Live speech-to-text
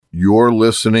You're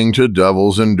listening to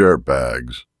Devils and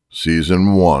Dirtbags,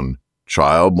 Season 1,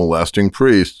 Child Molesting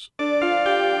Priests.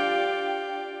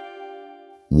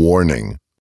 Warning.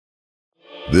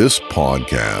 This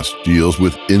podcast deals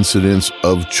with incidents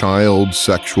of child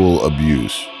sexual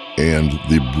abuse and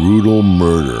the brutal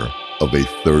murder of a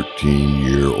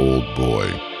 13-year-old boy.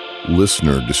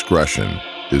 Listener discretion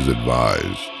is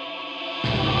advised.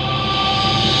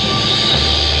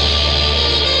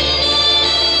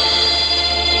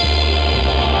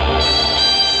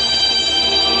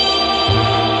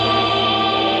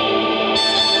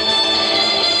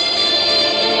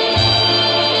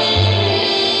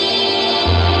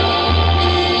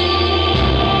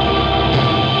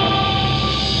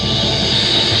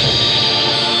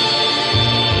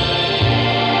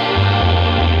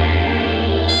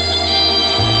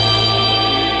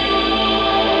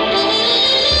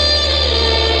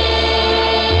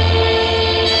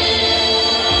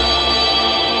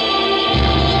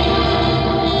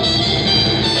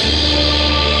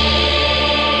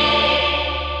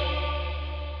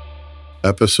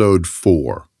 Episode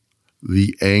 4,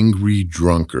 The Angry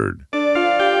Drunkard.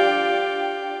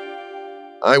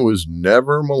 I was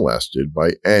never molested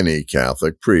by any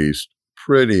Catholic priest.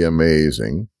 Pretty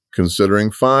amazing,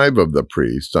 considering 5 of the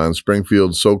priests on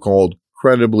Springfield's so-called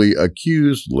credibly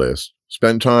accused list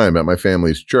spent time at my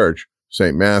family's church,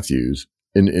 St. Matthew's,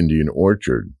 in Indian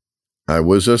Orchard. I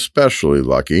was especially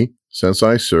lucky since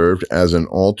I served as an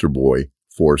altar boy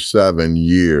for 7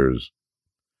 years.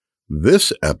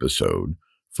 This episode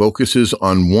focuses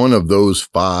on one of those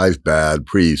 5 bad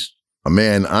priests, a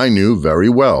man I knew very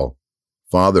well,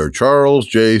 Father Charles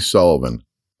J. Sullivan,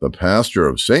 the pastor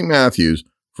of St. Matthew's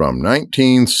from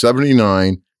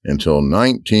 1979 until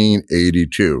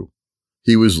 1982.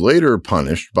 He was later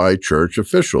punished by church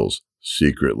officials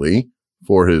secretly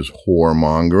for his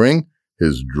whoremongering,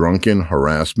 his drunken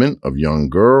harassment of young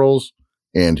girls,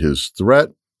 and his threat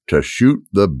to shoot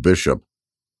the bishop.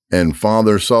 And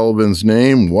Father Sullivan's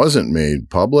name wasn't made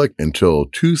public until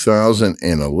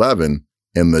 2011,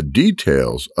 and the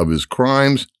details of his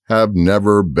crimes have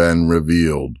never been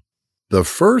revealed. The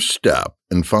first step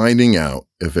in finding out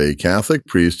if a Catholic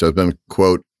priest has been,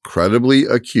 quote, credibly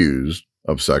accused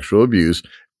of sexual abuse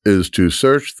is to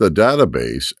search the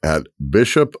database at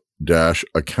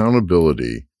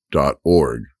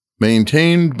bishop-accountability.org.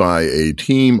 Maintained by a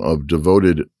team of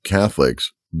devoted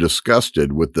Catholics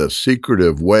disgusted with the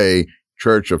secretive way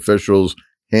church officials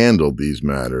handled these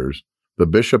matters, the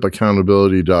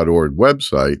bishop-accountability.org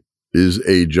website is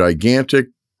a gigantic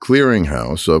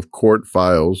clearinghouse of court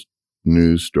files,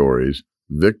 news stories,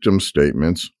 victim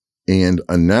statements, and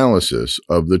analysis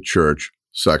of the church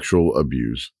sexual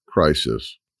abuse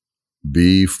crisis.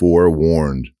 Be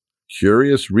forewarned.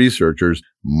 Curious researchers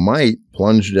might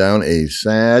plunge down a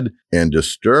sad and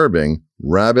disturbing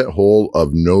rabbit hole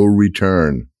of no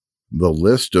return. The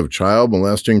list of child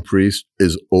molesting priests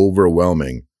is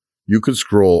overwhelming. You could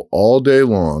scroll all day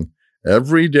long,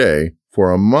 every day,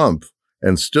 for a month,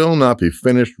 and still not be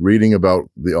finished reading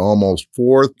about the almost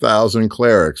 4,000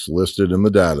 clerics listed in the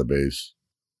database.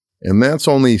 And that's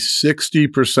only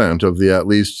 60% of the at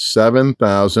least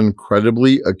 7,000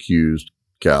 credibly accused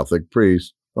Catholic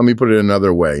priests. Let me put it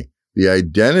another way. The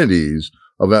identities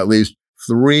of at least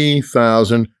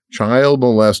 3,000 child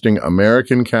molesting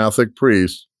American Catholic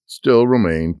priests still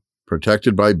remain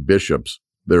protected by bishops.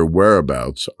 Their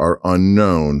whereabouts are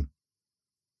unknown.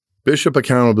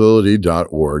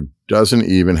 Bishop-accountability.org doesn't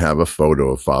even have a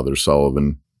photo of Father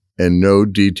Sullivan and no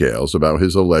details about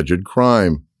his alleged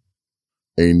crime.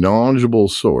 A knowledgeable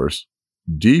source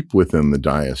deep within the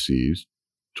diocese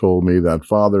told me that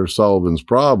Father Sullivan's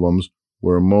problems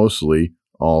were mostly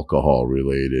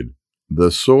alcohol-related.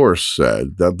 The source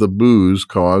said that the booze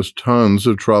caused tons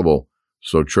of trouble,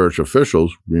 so church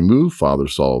officials removed Father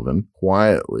Sullivan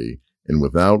quietly and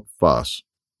without fuss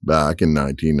back in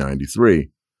 1993.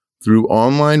 Through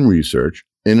online research,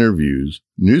 interviews,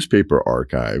 newspaper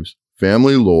archives,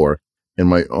 family lore, and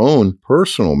my own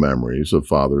personal memories of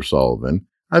Father Sullivan,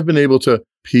 I've been able to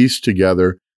piece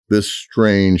together this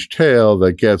strange tale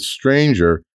that gets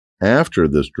stranger after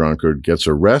this drunkard gets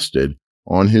arrested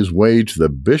on his way to the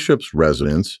bishop's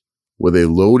residence with a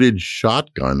loaded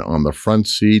shotgun on the front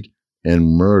seat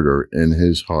and murder in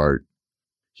his heart.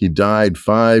 He died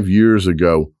 5 years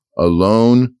ago,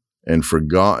 alone and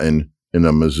forgotten in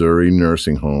a Missouri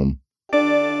nursing home.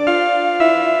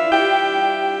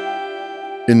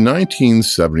 In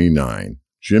 1979,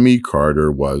 Jimmy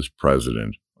Carter was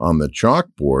president. On the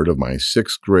chalkboard of my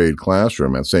 6th grade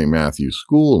classroom at St. Matthew's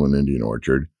School in Indian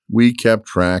Orchard, we kept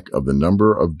track of the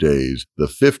number of days the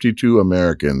 52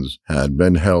 Americans had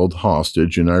been held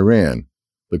hostage in Iran.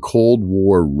 The Cold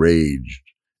War raged,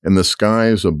 and the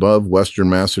skies above western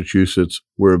Massachusetts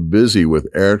were busy with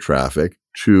air traffic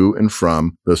to and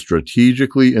from the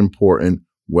strategically important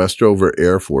Westover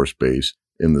Air Force Base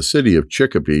in the city of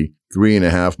Chicopee,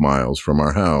 3.5 miles from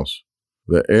our house.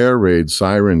 The air raid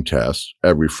siren tests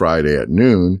every Friday at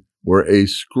noon were a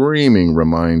screaming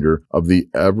reminder of the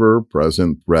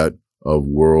ever-present threat of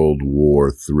World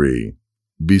War III.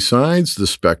 Besides the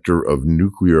specter of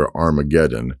nuclear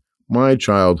Armageddon, my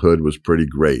childhood was pretty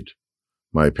great.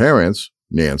 My parents,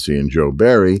 Nancy and Joe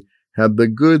Barry, had the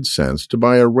good sense to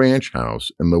buy a ranch house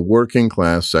in the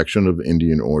working-class section of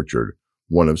Indian Orchard,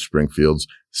 one of Springfield's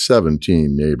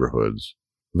 17 neighborhoods.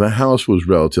 The house was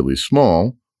relatively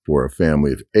small for a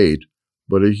family of 8,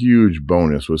 but a huge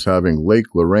bonus was having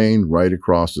Lake Lorraine right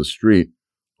across the street,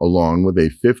 along with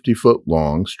a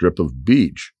 50-foot-long strip of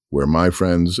beach where my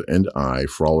friends and I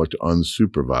frolicked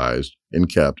unsupervised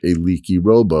and kept a leaky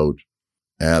rowboat.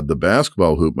 Add the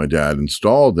basketball hoop my dad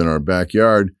installed in our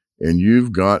backyard, and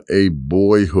you've got a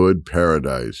boyhood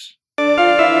paradise.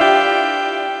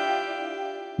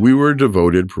 We were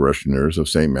devoted parishioners of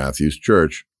St. Matthew's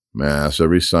Church, Mass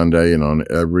every Sunday and on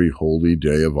every holy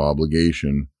day of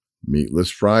obligation, meatless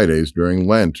Fridays during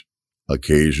Lent.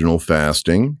 Occasional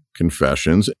fasting,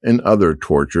 confessions, and other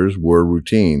tortures were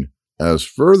routine. As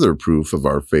further proof of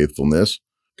our faithfulness,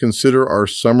 consider our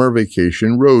summer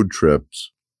vacation road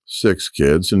trips. 6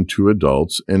 kids and 2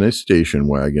 adults in a station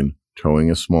wagon towing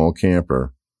a small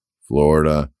camper.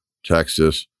 Florida,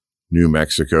 Texas, New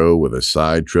Mexico with a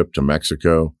side trip to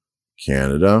Mexico,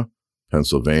 Canada,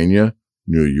 Pennsylvania,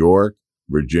 New York,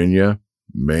 Virginia,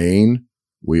 Maine.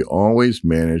 We always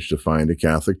managed to find a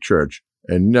Catholic church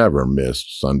and never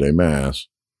missed Sunday Mass.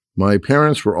 My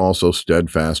parents were also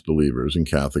steadfast believers in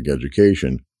Catholic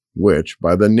education, which,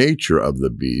 by the nature of the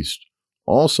beast,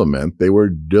 also meant they were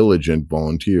diligent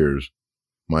volunteers.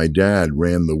 My dad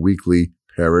ran the weekly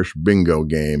parish bingo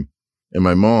game, and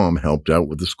my mom helped out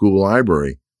with the school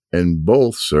library, and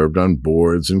both served on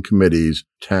boards and committees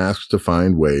tasked to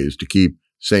find ways to keep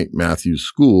St. Matthew's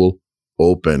School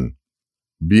open.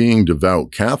 Being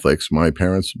devout Catholics, my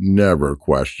parents never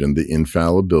questioned the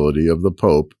infallibility of the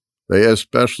Pope. They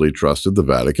especially trusted the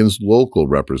Vatican's local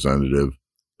representative,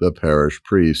 the parish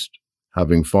priest.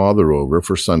 Having father over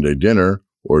for Sunday dinner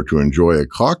or to enjoy a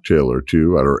cocktail or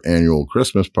two at our annual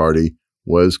Christmas party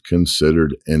was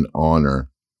considered an honor.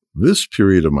 This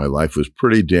period of my life was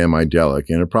pretty damn idyllic,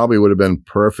 and it probably would have been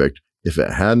perfect if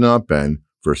it had not been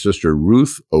for Sister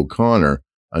Ruth O'Connor,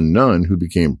 a nun who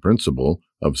became principal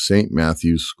of St.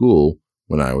 Matthew's School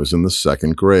when I was in the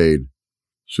 2nd grade.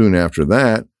 Soon after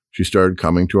that, she started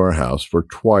coming to our house for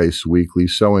twice weekly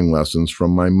sewing lessons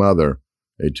from my mother,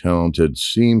 a talented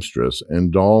seamstress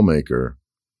and doll maker.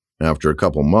 After a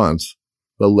couple months,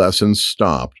 the lessons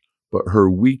stopped, but her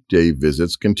weekday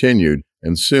visits continued,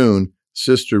 and soon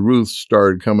Sister Ruth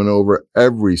started coming over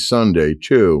every Sunday,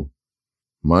 too.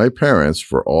 My parents,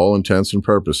 for all intents and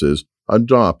purposes,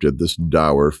 adopted this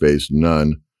dour-faced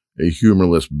nun, a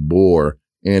humorless bore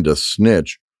and a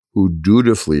snitch who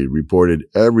dutifully reported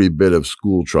every bit of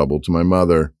school trouble to my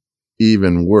mother.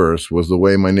 Even worse was the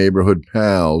way my neighborhood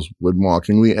pals would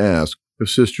mockingly ask if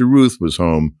Sister Ruth was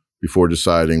home before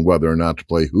deciding whether or not to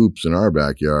play hoops in our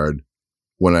backyard.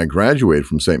 When I graduated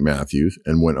from St. Matthew's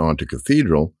and went on to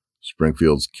Cathedral,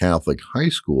 Springfield's Catholic high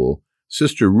school,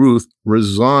 Sister Ruth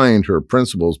resigned her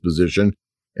principal's position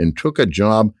and took a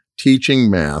job teaching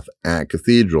math at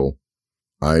Cathedral.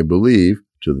 I believe,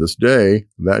 to this day,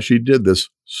 that she did this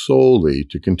solely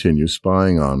to continue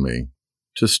spying on me.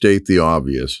 To state the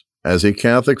obvious, as a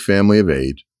Catholic family of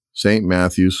 8, St.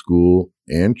 Matthew's School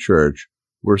and Church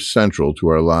were central to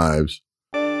our lives.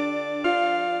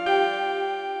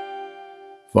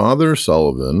 Father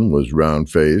Sullivan was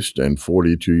round-faced and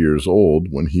 42 years old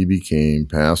when he became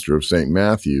pastor of St.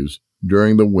 Matthew's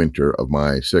during the winter of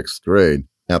my 6th grade.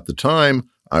 At the time,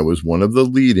 I was one of the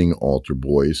leading altar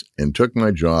boys and took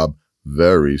my job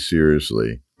very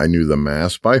seriously. I knew the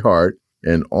Mass by heart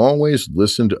and always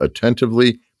listened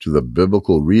attentively to the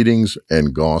biblical readings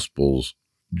and Gospels.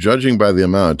 Judging by the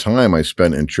amount of time I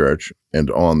spent in church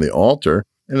and on the altar,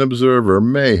 an observer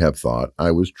may have thought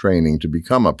I was training to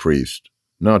become a priest.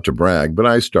 Not to brag, but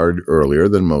I started earlier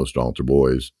than most altar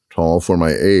boys. Tall for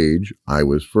my age, I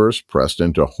was first pressed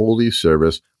into holy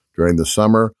service during the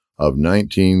summer of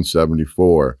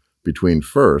 1974, between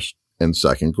 1st and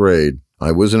 2nd grade.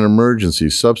 I was an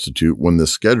emergency substitute when the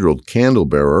scheduled candle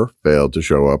bearer failed to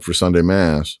show up for Sunday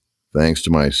Mass. Thanks to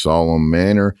my solemn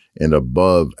manner and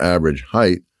above-average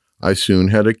height, I soon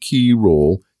had a key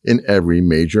role in every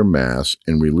major Mass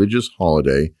and religious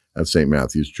holiday at St.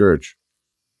 Matthew's Church.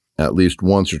 At least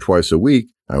once or twice a week,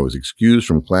 I was excused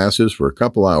from classes for a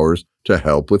couple hours to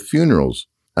help with funerals.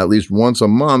 At least once a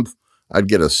month, I'd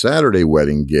get a Saturday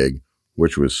wedding gig,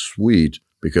 which was sweet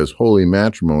because Holy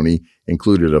Matrimony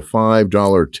included a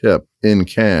 $5 tip in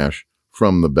cash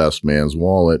from the best man's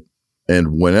wallet.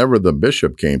 And whenever the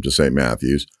bishop came to St.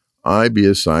 Matthew's, I'd be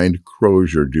assigned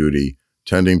crozier duty,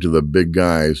 tending to the big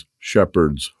guy's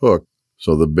shepherd's hook,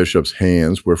 so the bishop's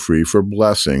hands were free for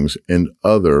blessings and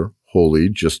other holy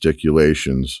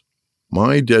gesticulations.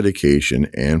 My dedication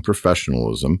and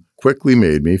professionalism quickly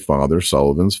made me Father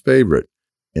Sullivan's favorite,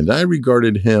 and I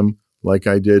regarded him like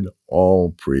I did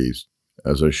all priests,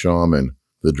 as a shaman,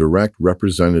 the direct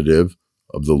representative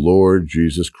of the Lord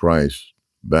Jesus Christ,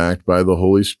 backed by the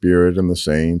Holy Spirit and the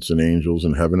saints and angels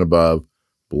in heaven above,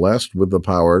 blessed with the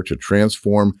power to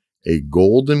transform a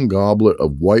golden goblet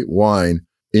of white wine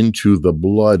into the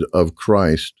blood of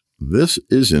Christ. This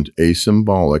isn't a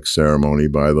symbolic ceremony,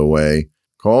 by the way.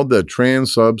 Called the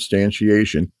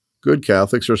transubstantiation, good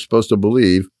Catholics are supposed to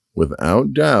believe,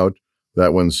 without doubt,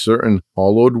 that when certain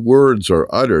hallowed words are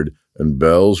uttered and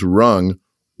bells rung,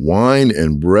 wine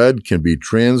and bread can be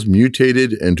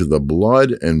transmutated into the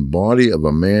blood and body of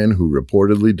a man who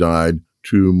reportedly died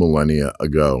 2 millennia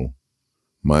ago.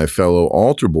 My fellow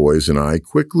altar boys and I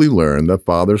quickly learned that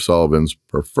Father Sullivan's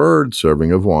preferred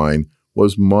serving of wine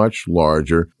was much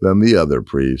larger than the other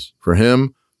priests. For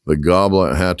him, the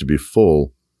goblet had to be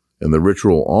full, and the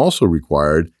ritual also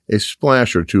required a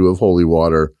splash or two of holy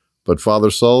water. But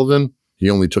Father Sullivan, he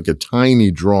only took a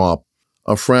tiny drop,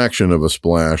 a fraction of a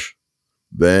splash.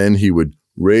 Then he would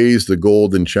raise the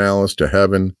golden chalice to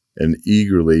heaven and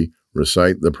eagerly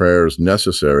recite the prayers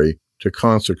necessary to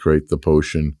consecrate the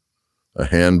potion. A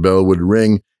handbell would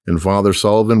ring, and Father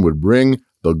Sullivan would bring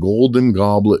the golden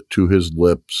goblet to his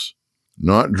lips,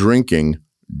 not drinking,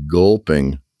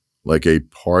 gulping, like a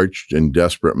parched and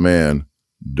desperate man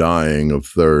dying of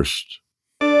thirst.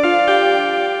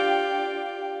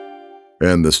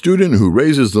 And the student who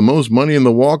raises the most money in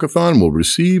the walkathon will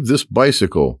receive this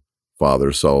bicycle,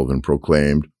 Father Sullivan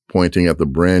proclaimed, pointing at the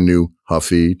brand new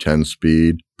Huffy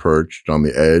 10-speed perched on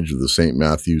the edge of the St.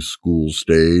 Matthew's School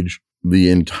stage.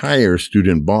 The entire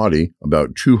student body,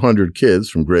 about 200 kids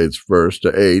from grades 1st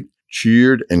to 8,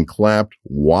 cheered and clapped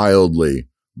wildly.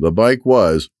 The bike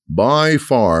was, by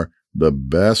far, the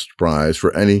best prize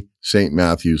for any St.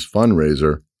 Matthew's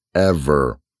fundraiser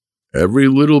ever. Every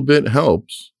little bit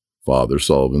helps, Father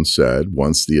Sullivan said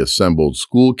once the assembled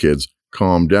school kids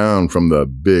calmed down from the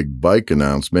big bike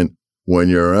announcement. When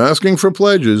you're asking for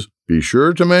pledges, be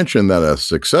sure to mention that a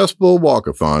successful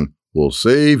walkathon will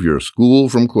save your school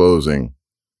from closing.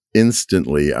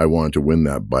 Instantly, I wanted to win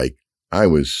that bike. I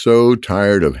was so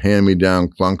tired of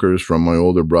hand-me-down clunkers from my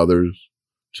older brothers.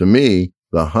 To me,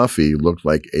 the Huffy looked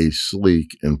like a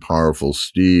sleek and powerful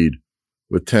steed.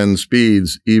 With 10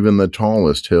 speeds, even the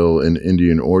tallest hill in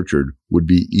Indian Orchard would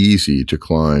be easy to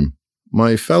climb.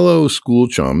 My fellow school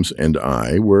chums and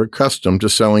I were accustomed to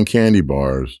selling candy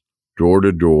bars, door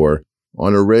to door,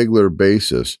 on a regular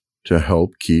basis to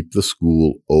help keep the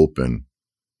school open.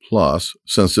 Plus,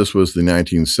 since this was the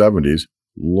 1970s,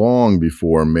 long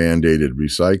before mandated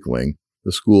recycling,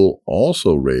 the school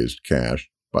also raised cash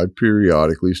by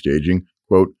periodically staging,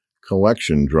 quote,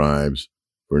 collection drives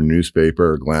for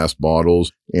newspaper, glass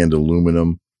bottles, and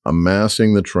aluminum,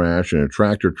 amassing the trash in a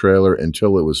tractor trailer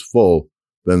until it was full,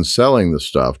 then selling the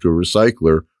stuff to a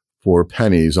recycler for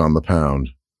pennies on the pound.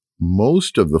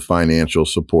 Most of the financial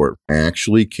support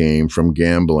actually came from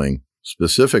gambling,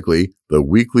 specifically the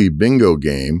weekly bingo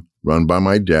game run by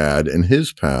my dad and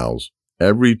his pals.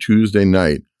 Every Tuesday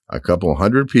night, a couple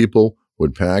hundred people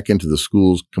would pack into the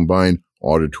school's combined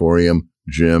auditorium,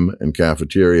 gym, and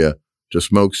cafeteria to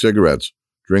smoke cigarettes,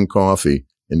 drink coffee,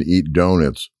 and eat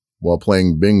donuts while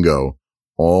playing bingo,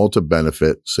 all to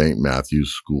benefit St.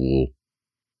 Matthew's School.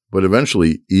 But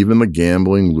eventually, even the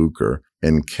gambling lucre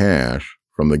and cash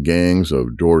from the gangs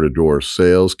of door-to-door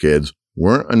sales kids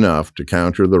weren't enough to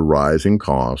counter the rising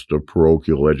cost of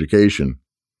parochial education.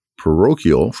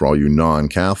 Parochial, for all you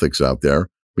non-Catholics out there,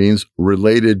 means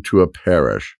related to a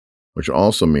parish, which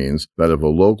also means that if a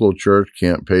local church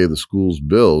can't pay the school's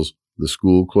bills, the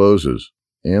school closes.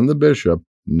 And the bishop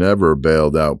never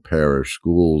bailed out parish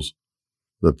schools.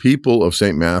 The people of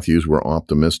St. Matthew's were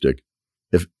optimistic.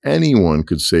 If anyone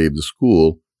could save the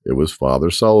school, it was Father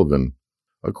Sullivan.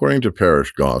 According to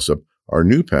parish gossip, our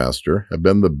new pastor had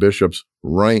been the bishop's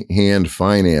right-hand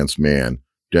finance man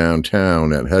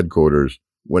downtown at headquarters.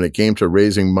 When it came to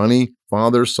raising money,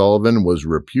 Father Sullivan was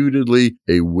reputedly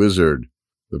a wizard.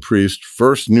 The priest's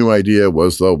first new idea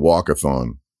was the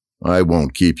walkathon. I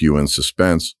won't keep you in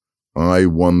suspense. I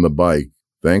won the bike.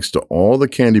 Thanks to all the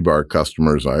candy bar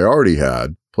customers I already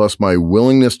had, plus my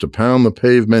willingness to pound the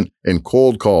pavement and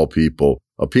cold call people,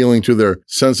 appealing to their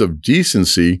sense of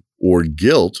decency or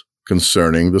guilt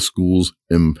concerning the school's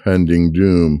impending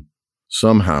doom.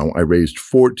 Somehow I raised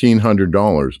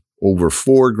 $1,400, over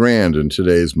 $4,000 in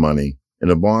today's money. In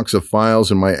a box of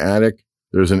files in my attic,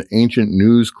 there's an ancient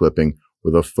news clipping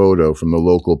with a photo from the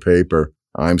local paper.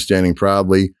 I'm standing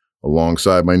proudly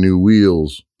alongside my new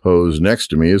wheels. Posed next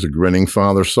to me is a grinning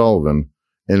Father Sullivan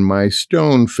and my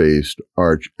stone-faced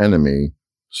arch-enemy,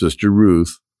 Sister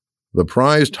Ruth. The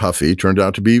prized Huffy turned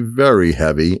out to be very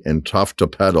heavy and tough to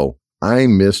pedal. I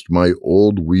missed my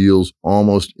old wheels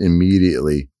almost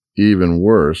immediately. Even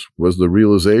worse was the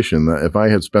realization that if I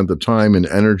had spent the time and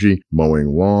energy mowing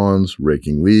lawns,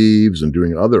 raking leaves, and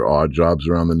doing other odd jobs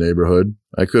around the neighborhood,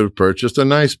 I could have purchased a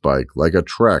nice bike like a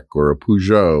Trek or a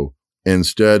Peugeot.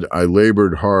 Instead, I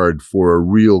labored hard for a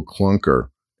real clunker,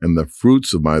 and the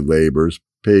fruits of my labors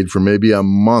paid for maybe a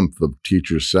month of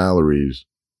teachers' salaries.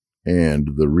 And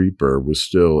the Reaper was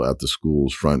still at the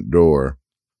school's front door.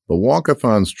 The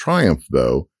walkathon's triumph,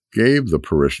 though, gave the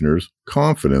parishioners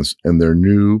confidence in their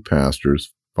new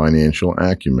pastor's financial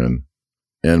acumen.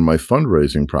 And my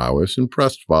fundraising prowess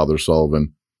impressed Father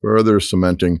Sullivan, further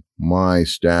cementing my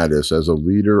status as a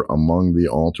leader among the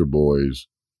altar boys.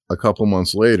 A couple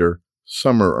months later,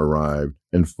 summer arrived,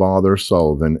 and Father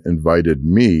Sullivan invited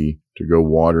me to go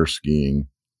water skiing.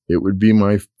 It would be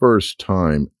my first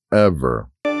time ever.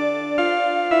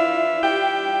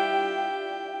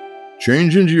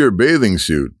 "Change into your bathing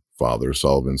suit," Father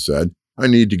Sullivan said. "I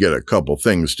need to get a couple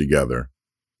things together."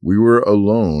 We were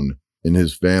alone in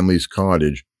his family's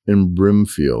cottage in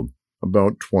Brimfield,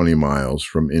 about 20 miles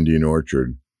from Indian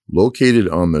Orchard. Located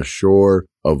on the shore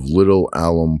of Little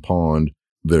Alum Pond,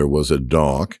 there was a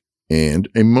dock and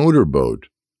a motorboat.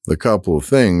 The couple of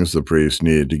things the priest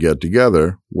needed to get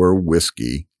together were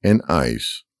whiskey and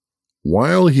ice.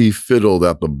 While he fiddled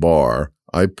at the bar,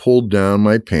 I pulled down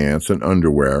my pants and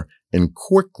underwear and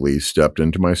quickly stepped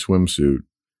into my swimsuit.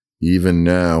 Even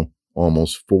now,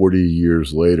 almost 40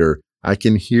 years later, I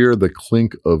can hear the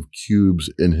clink of cubes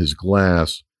in his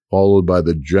glass, followed by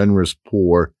the generous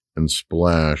pour and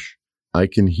splash. I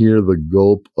can hear the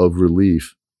gulp of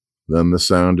relief, then the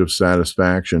sound of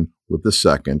satisfaction with the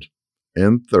second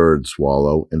and third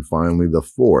swallow, and finally the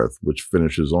fourth, which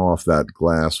finishes off that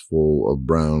glass full of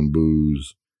brown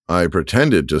booze. I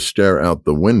pretended to stare out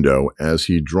the window as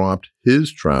he dropped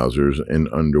his trousers and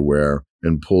underwear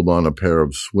and pulled on a pair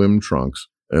of swim trunks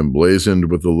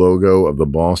emblazoned with the logo of the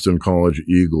Boston College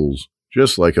Eagles,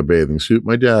 just like a bathing suit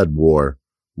my dad wore,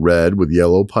 red with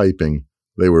yellow piping.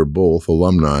 They were both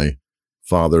alumni.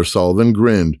 Father Sullivan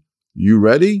grinned. "You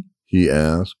ready?" he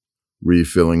asked,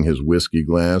 refilling his whiskey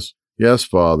glass. "Yes,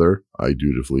 Father," I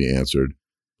dutifully answered.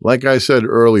 "Like I said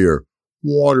earlier,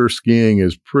 water skiing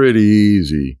is pretty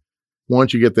easy.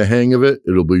 Once you get the hang of it,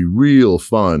 it'll be real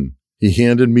fun." He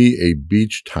handed me a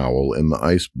beach towel in the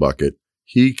ice bucket.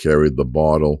 He carried the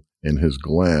bottle and his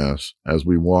glass as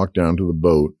we walked down to the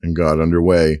boat and got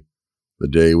underway. The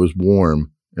day was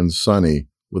warm and sunny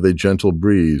with a gentle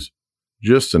breeze,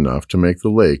 just enough to make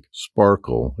the lake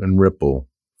sparkle and ripple.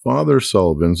 Father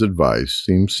Sullivan's advice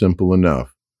seemed simple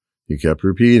enough. He kept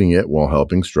repeating it while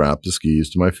helping strap the skis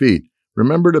to my feet.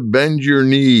 "Remember to bend your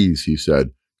knees," he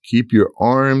said. "Keep your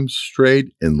arms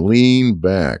straight and lean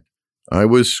back." I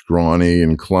was scrawny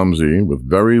and clumsy with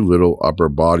very little upper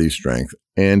body strength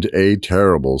and a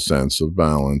terrible sense of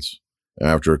balance.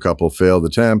 After a couple failed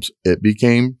attempts, it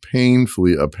became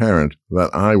painfully apparent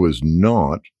that I was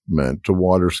not meant to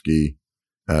water ski.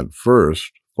 At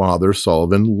first, Father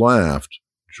Sullivan laughed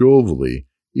jovially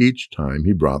each time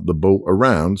he brought the boat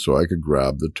around so I could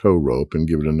grab the tow rope and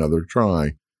give it another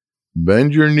try.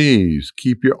 "Bend your knees,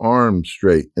 keep your arms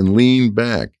straight, and lean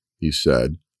back," he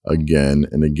said again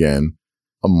and again,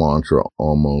 a mantra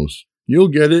almost. "You'll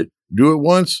get it. Do it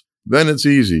once, then it's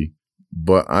easy."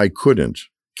 But I couldn't.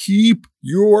 "Keep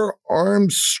your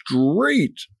arms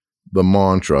straight." The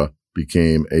mantra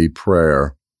became a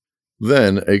prayer,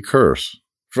 then a curse.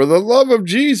 "For the love of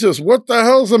Jesus, what the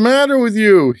hell's the matter with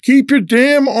you? Keep your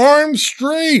damn arms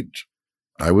straight."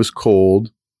 I was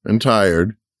cold and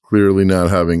tired, clearly not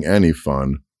having any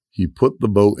fun. He put the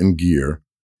boat in gear.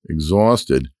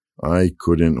 Exhausted, I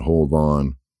couldn't hold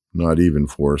on, not even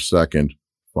for a second.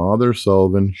 Father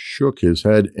Sullivan shook his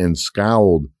head and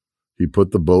scowled. He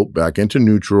put the boat back into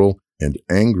neutral and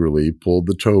angrily pulled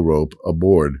the tow rope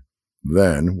aboard.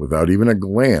 Then, without even a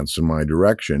glance in my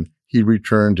direction, he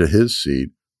returned to his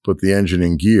seat, put the engine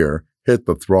in gear, hit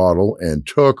the throttle, and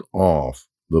took off.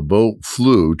 The boat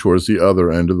flew towards the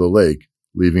other end of the lake,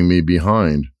 leaving me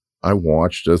behind. I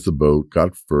watched as the boat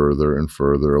got further and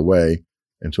further away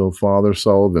until Father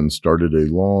Sullivan started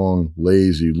a long,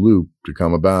 lazy loop to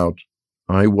come about.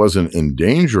 I wasn't in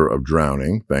danger of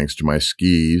drowning thanks to my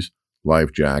skis,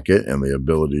 life jacket, and the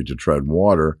ability to tread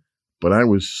water, but I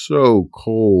was so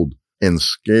cold and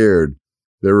scared.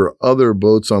 There were other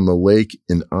boats on the lake,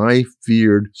 and I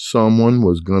feared someone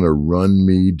was going to run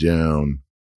me down.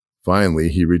 Finally,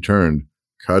 he returned.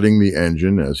 Cutting the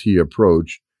engine as he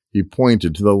approached, he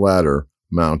pointed to the ladder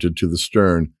mounted to the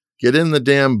stern. "Get in the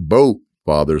damn boat,"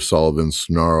 Father Sullivan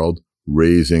snarled,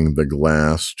 raising the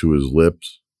glass to his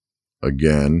lips.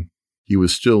 Again, he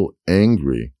was still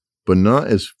angry, but not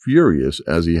as furious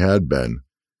as he had been.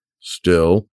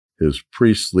 Still, his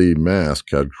priestly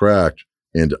mask had cracked,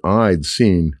 and I'd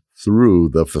seen through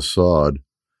the facade.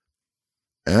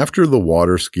 After the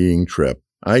water skiing trip,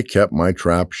 I kept my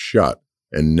trap shut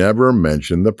and never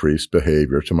mentioned the priest's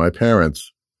behavior to my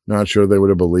parents. Not sure they would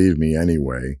have believed me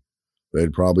anyway.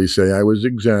 They'd probably say I was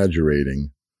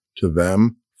exaggerating. To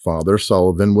them, Father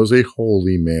Sullivan was a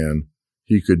holy man.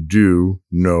 He could do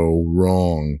no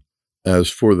wrong. As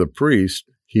for the priest,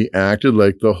 he acted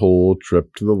like the whole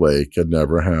trip to the lake had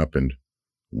never happened,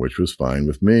 which was fine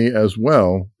with me as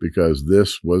well, because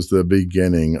this was the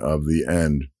beginning of the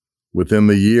end. Within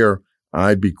the year,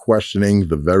 I'd be questioning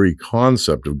the very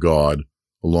concept of God,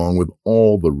 along with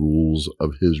all the rules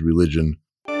of his religion.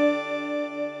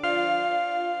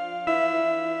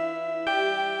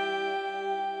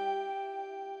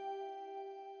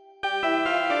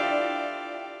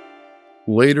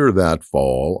 Later that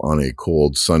fall, on a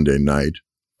cold Sunday night,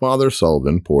 Father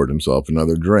Sullivan poured himself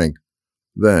another drink,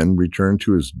 then returned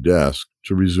to his desk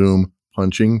to resume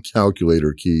punching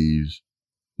calculator keys.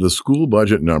 The school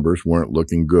budget numbers weren't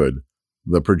looking good.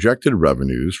 The projected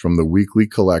revenues from the weekly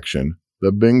collection,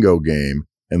 the bingo game,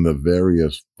 and the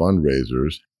various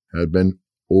fundraisers had been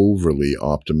overly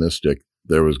optimistic.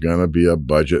 There was going to be a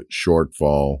budget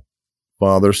shortfall.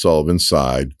 Father Sullivan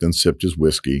sighed, then sipped his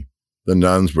whiskey. The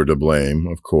nuns were to blame,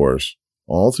 of course.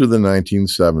 All through the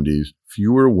 1970s,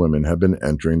 fewer women had been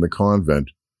entering the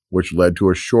convent, which led to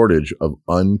a shortage of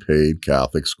unpaid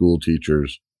Catholic school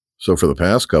teachers. So for the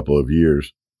past couple of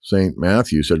years, St.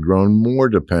 Matthew's had grown more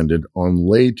dependent on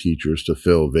lay teachers to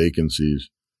fill vacancies.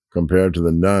 Compared to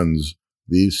the nuns,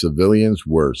 these civilians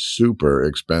were super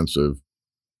expensive.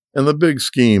 In the big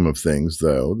scheme of things,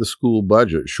 though, the school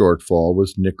budget shortfall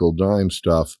was nickel-dime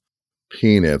stuff,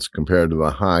 peanuts compared to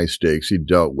the high stakes he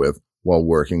dealt with while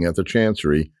working at the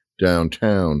Chancery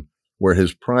downtown, where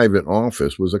his private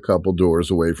office was a couple doors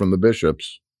away from the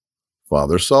bishop's.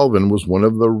 Father Sullivan was one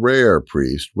of the rare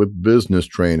priests with business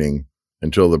training.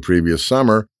 Until the previous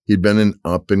summer, he'd been an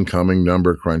up-and-coming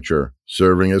number cruncher.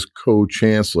 Serving as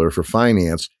co-chancellor for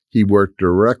finance, he worked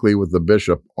directly with the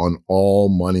bishop on all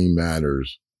money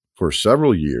matters. For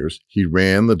several years, he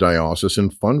ran the diocesan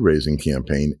fundraising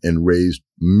campaign and raised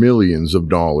millions of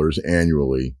dollars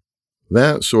annually.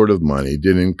 That sort of money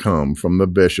didn't come from the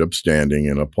bishop standing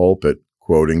in a pulpit,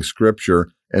 quoting scripture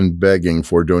and begging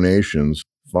for donations.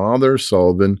 Father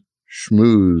Sullivan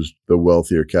schmoozed the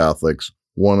wealthier Catholics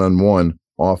one-on-one,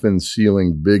 often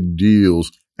sealing big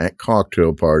deals at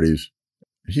cocktail parties.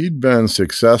 He'd been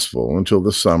successful until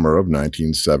the summer of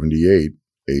 1978.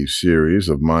 A series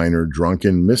of minor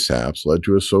drunken mishaps led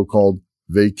to a so-called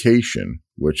vacation,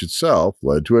 which itself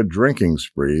led to a drinking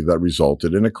spree that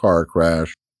resulted in a car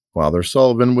crash. Father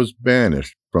Sullivan was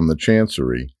banished from the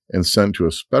Chancery and sent to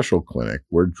a special clinic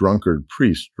where drunkard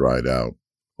priests dried out.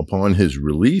 Upon his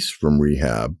release from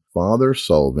rehab, Father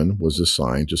Sullivan was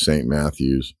assigned to St.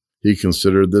 Matthew's. He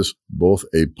considered this both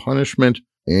a punishment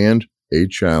and a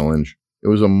challenge. It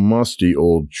was a musty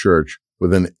old church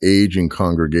with an aging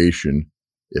congregation.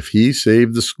 If he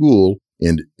saved the school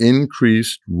and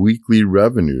increased weekly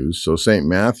revenues so St.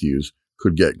 Matthew's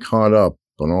could get caught up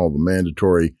on all the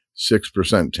mandatory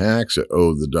 6% tax it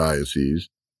owed the diocese,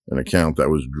 an account that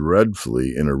was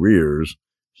dreadfully in arrears,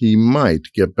 he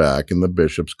might get back in the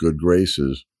bishop's good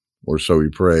graces, or so he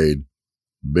prayed.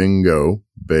 Bingo,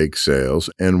 bake sales,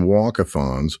 and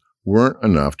walkathons weren't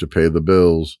enough to pay the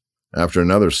bills. After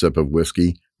another sip of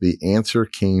whiskey, the answer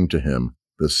came to him,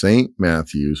 the St.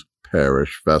 Matthew's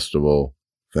Parish Festival.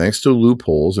 Thanks to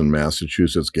loopholes in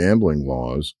Massachusetts gambling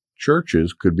laws,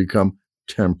 churches could become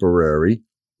temporary,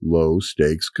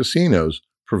 low-stakes casinos,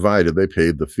 provided they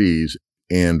paid the fees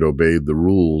and obeyed the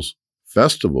rules.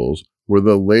 Festivals were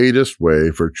the latest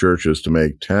way for churches to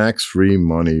make tax-free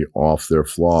money off their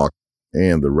flock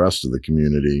and the rest of the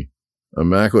community.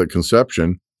 Immaculate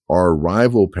Conception, our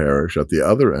rival parish at the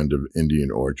other end of Indian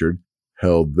Orchard,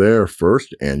 held their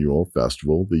first annual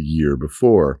festival the year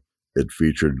before. It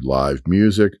featured live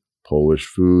music, Polish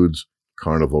foods,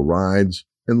 carnival rides,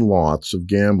 and lots of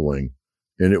gambling.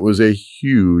 And it was a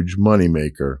huge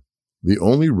moneymaker. The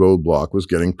only roadblock was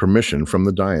getting permission from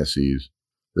the diocese.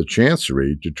 The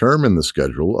chancery determined the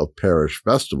schedule of parish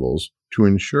festivals to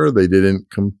ensure they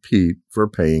didn't compete for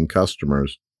paying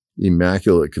customers.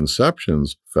 Immaculate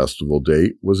Conception's festival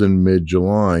date was in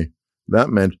mid-July. That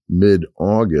meant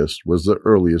mid-August was the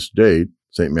earliest date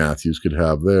St. Matthew's could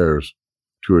have theirs.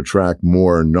 To attract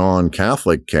more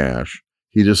non-Catholic cash,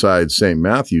 he decided St.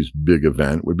 Matthew's big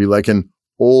event would be like an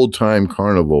old-time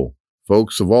carnival.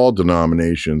 Folks of all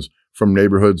denominations from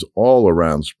neighborhoods all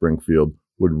around Springfield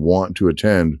would want to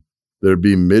attend. There'd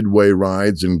be midway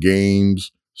rides and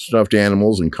games, stuffed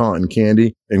animals and cotton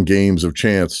candy, and games of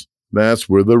chance. That's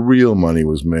where the real money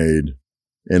was made.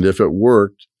 And if it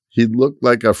worked, he'd look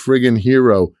like a friggin'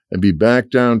 hero and be back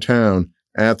downtown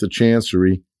at the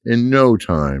Chancery in no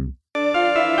time.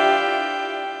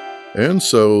 And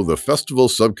so the festival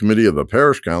subcommittee of the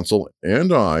parish council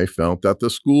and I felt that the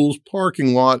school's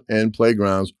parking lot and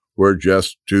playgrounds were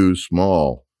just too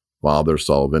small, Father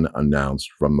Sullivan announced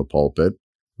from the pulpit.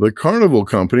 The carnival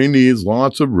company needs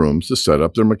lots of rooms to set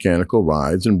up their mechanical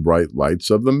rides and bright lights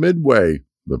of the midway,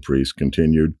 the priest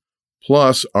continued.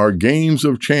 Plus, our games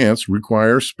of chance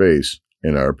require space,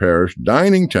 and our parish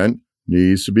dining tent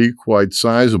needs to be quite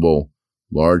sizable,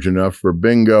 large enough for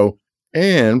bingo,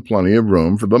 and plenty of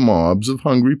room for the mobs of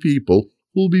hungry people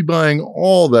who'll be buying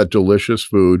all that delicious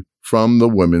food from the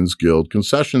Women's Guild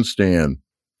concession stand.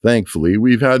 Thankfully,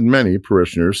 we've had many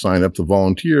parishioners sign up to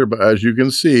volunteer, but as you can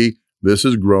see, this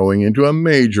is growing into a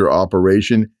major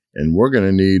operation, and we're going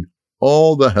to need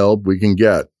all the help we can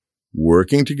get.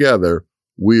 Working together,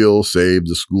 we'll save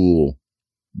the school.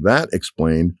 That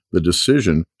explained the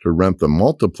decision to rent the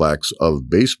multiplex of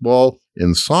baseball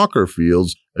and soccer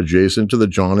fields adjacent to the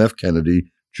John F.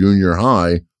 Kennedy Junior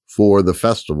High for the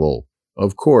festival.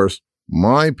 Of course,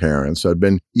 my parents had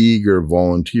been eager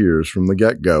volunteers from the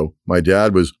get-go. My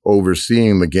dad was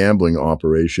overseeing the gambling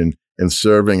operation and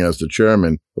serving as the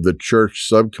chairman of the church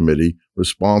subcommittee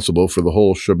responsible for the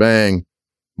whole shebang.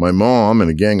 My mom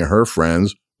and a gang of her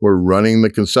friends were running the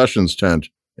concessions tent,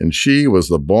 and she was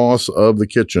the boss of the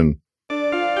kitchen.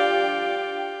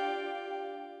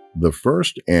 The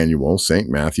first annual St.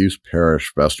 Matthew's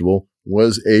Parish Festival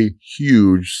was a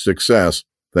huge success,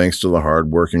 thanks to the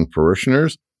hard-working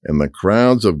parishioners and the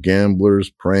crowds of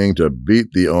gamblers praying to beat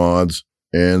the odds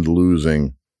and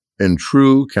losing. In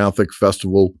true Catholic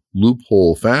festival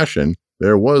loophole fashion,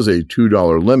 there was a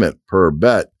 $2 limit per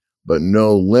bet, but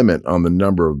no limit on the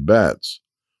number of bets.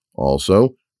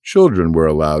 Also, children were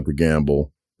allowed to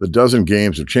gamble. The dozen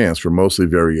games of chance were mostly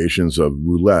variations of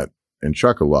roulette and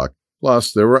chuck-a-luck.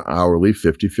 Plus, there were hourly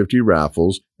 50-50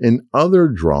 raffles and other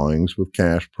drawings with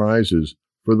cash prizes.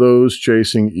 For those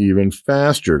chasing even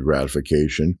faster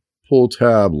gratification,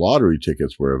 pull-tab lottery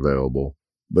tickets were available.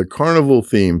 The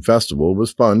carnival-themed festival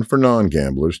was fun for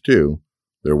non-gamblers, too.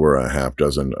 There were a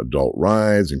half-dozen adult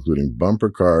rides, including bumper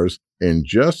cars, and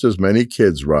just as many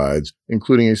kids' rides,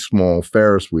 including a small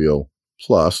Ferris wheel,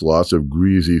 plus lots of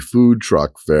greasy food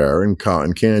truck fare and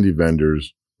cotton candy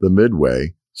vendors. The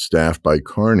midway, staffed by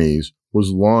carnies, was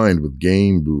lined with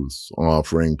game booths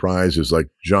offering prizes like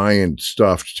giant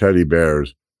stuffed teddy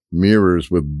bears, mirrors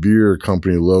with beer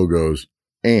company logos,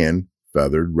 and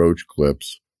feathered roach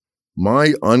clips.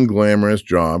 My unglamorous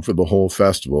job for the whole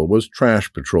festival was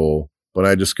trash patrol, but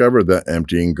I discovered that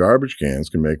emptying garbage cans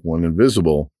can make one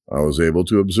invisible. I was able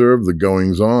to observe the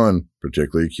goings-on,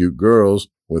 particularly cute girls,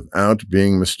 without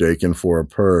being mistaken for a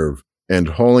perv. And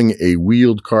hauling a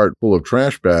wheeled cart full of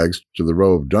trash bags to the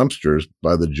row of dumpsters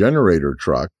by the generator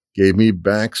truck gave me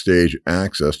backstage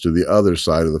access to the other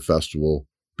side of the festival,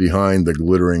 behind the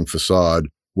glittering facade,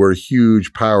 where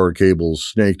huge power cables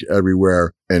snaked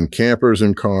everywhere and campers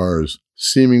and cars,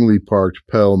 seemingly parked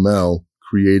pell-mell,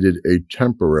 created a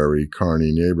temporary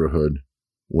carny neighborhood.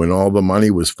 When all the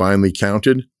money was finally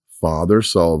counted, Father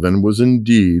Sullivan was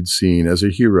indeed seen as a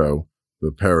hero.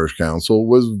 The parish council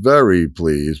was very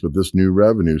pleased with this new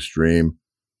revenue stream.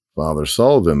 Father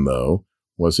Sullivan, though,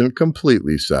 wasn't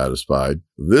completely satisfied.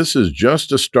 "This is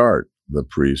just a start," the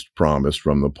priest promised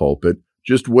from the pulpit.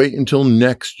 "Just wait until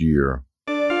next year."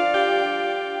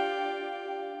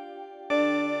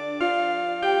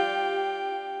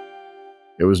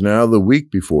 It was now the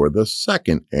week before the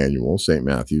second annual St.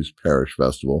 Matthew's Parish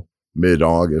Festival,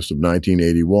 mid-August of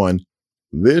 1981.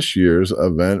 This year's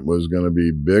event was going to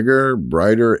be bigger,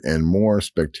 brighter, and more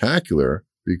spectacular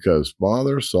because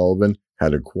Father Sullivan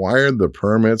had acquired the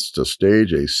permits to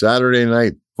stage a Saturday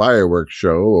night fireworks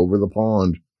show over the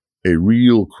pond. A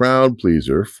real crowd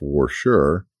pleaser, for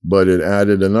sure, but it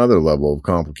added another level of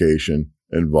complication.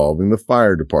 involving the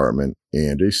fire department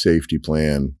and a safety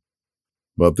plan.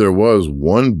 But there was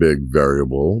one big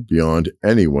variable beyond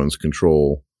anyone's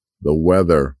control: the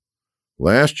weather.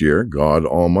 Last year, God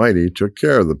Almighty took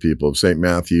care of the people of St.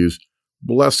 Matthew's,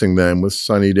 blessing them with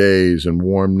sunny days and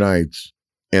warm nights,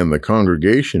 and the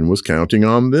congregation was counting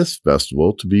on this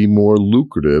festival to be more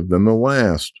lucrative than the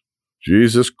last.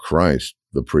 Jesus Christ,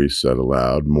 the priest said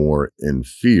aloud, more in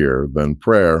fear than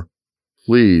prayer.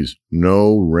 Please,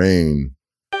 no rain.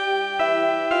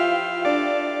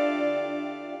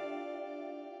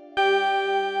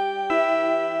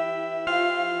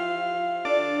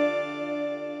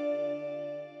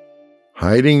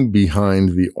 Hiding behind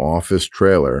the office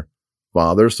trailer,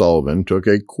 Father Sullivan took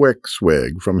a quick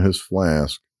swig from his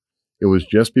flask. It was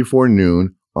just before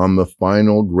noon on the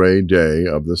final gray day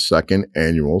of the second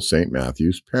annual St.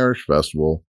 Matthew's Parish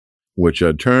Festival, which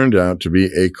had turned out to be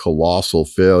a colossal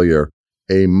failure,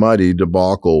 a muddy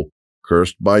debacle,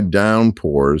 cursed by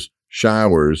downpours,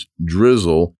 showers,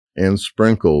 drizzle, and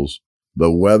sprinkles.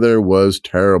 The weather was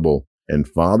terrible, and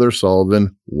Father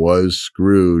Sullivan was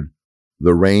screwed.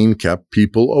 The rain kept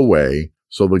people away,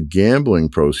 so the gambling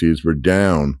proceeds were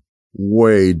down,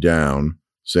 way down.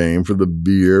 Same for the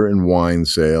beer and wine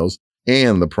sales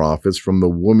and the profits from the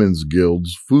Women's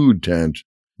Guild's food tent.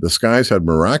 The skies had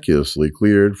miraculously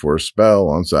cleared for a spell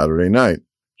on Saturday night,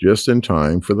 just in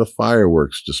time for the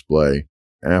fireworks display.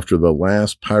 After the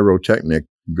last pyrotechnic,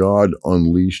 God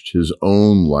unleashed his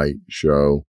own light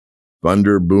show.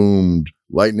 Thunder boomed,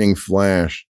 lightning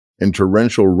flashed, and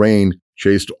torrential rain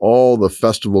chased all the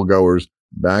festival goers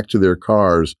back to their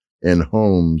cars and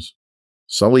homes.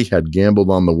 Sully had gambled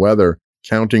on the weather,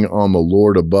 counting on the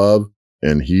Lord above,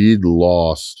 and he'd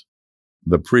lost.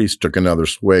 The priest took another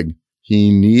swig.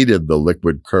 He needed the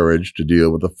liquid courage to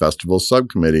deal with the festival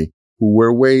subcommittee, who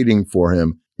were waiting for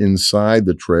him inside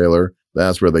the trailer.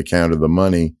 That's where they counted the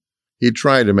money. He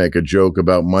tried to make a joke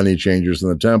about money changers in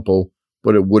the temple,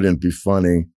 but it wouldn't be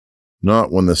funny.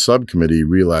 Not when the subcommittee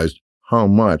realized how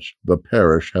much the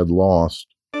parish had lost.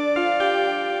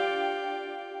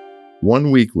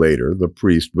 1 week later, the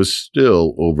priest was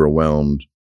still overwhelmed.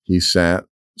 He sat,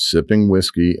 sipping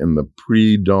whiskey in the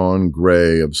pre-dawn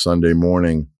gray of Sunday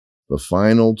morning. The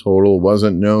final total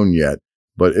wasn't known yet,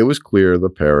 but it was clear the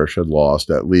parish had lost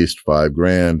at least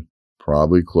 $5,000,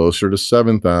 probably closer to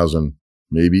 $7,000,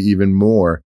 maybe even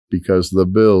more, because the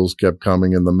bills kept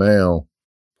coming in the mail.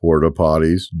 Porta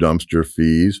potties, dumpster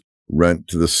fees, rent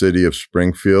to the city of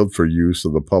Springfield for use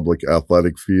of the public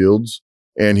athletic fields,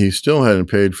 and he still hadn't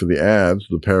paid for the ads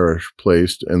the parish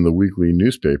placed in the weekly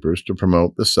newspapers to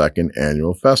promote the second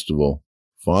annual festival.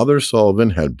 Father Sullivan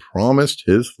had promised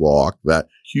his flock that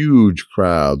huge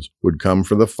crowds would come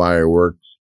for the fireworks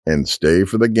and stay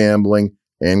for the gambling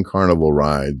and carnival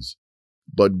rides.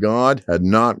 But God had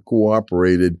not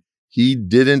cooperated. He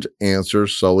didn't answer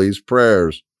Sully's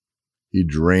prayers. He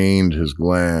drained his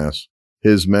glass.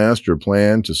 His master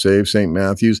plan to save St.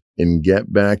 Matthew's and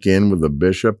get back in with the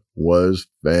bishop was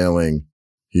failing.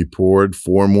 He poured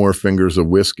 4 more fingers of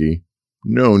whiskey.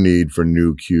 No need for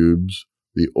new cubes.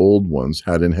 The old ones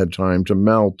hadn't had time to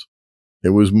melt. It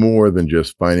was more than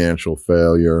just financial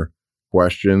failure.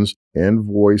 Questions and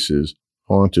voices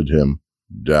haunted him.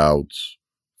 Doubts,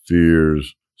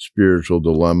 fears, spiritual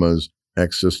dilemmas,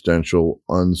 existential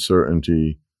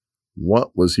uncertainty.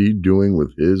 What was he doing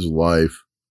with his life?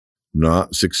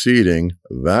 Not succeeding,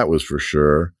 that was for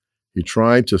sure. He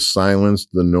tried to silence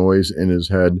the noise in his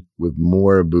head with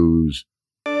more booze.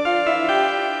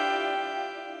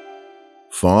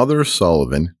 Father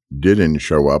Sullivan didn't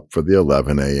show up for the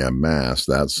 11 a.m. Mass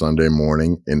that Sunday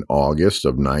morning in August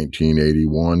of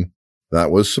 1981.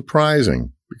 That was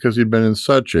surprising, because he'd been in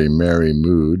such a merry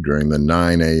mood during the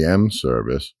 9 a.m.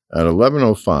 service. At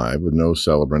 11:05, with no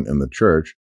celebrant in the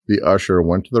church, the usher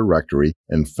went to the rectory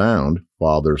and found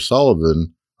Father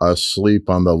Sullivan asleep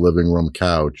on the living room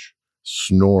couch,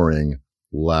 snoring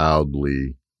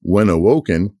loudly. When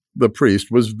awoken, the priest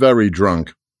was very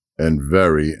drunk and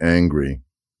very angry.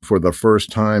 For the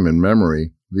first time in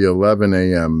memory, the 11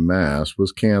 a.m. Mass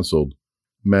was canceled.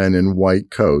 Men in white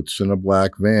coats in a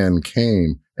black van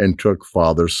came and took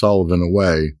Father Sullivan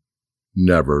away,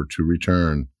 never to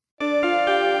return.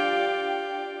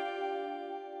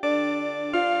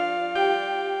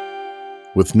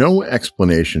 With no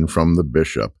explanation from the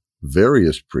bishop,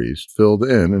 various priests filled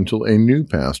in until a new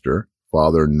pastor,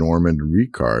 Father Normand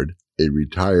Ricard, a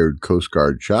retired Coast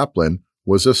Guard chaplain,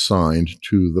 was assigned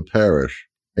to the parish.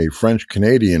 A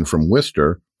French-Canadian from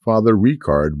Worcester, Father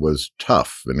Ricard was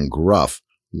tough and gruff,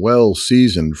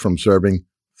 well-seasoned from serving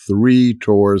 3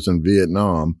 tours in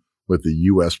Vietnam with the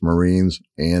U.S. Marines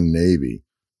and Navy.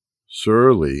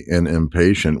 Surly and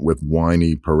impatient with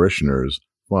whiny parishioners,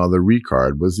 Father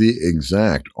Ricard was the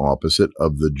exact opposite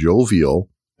of the jovial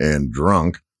and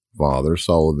drunk Father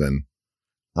Sullivan.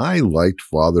 I liked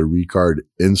Father Ricard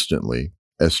instantly,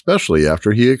 especially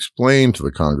after he explained to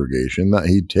the congregation that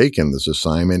he'd taken this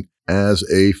assignment as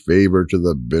a favor to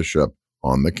the bishop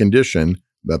on the condition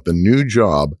that the new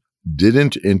job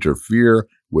didn't interfere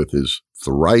with his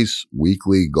thrice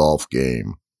weekly golf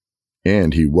game.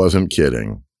 And he wasn't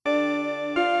kidding.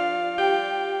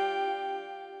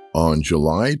 On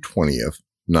July 20th,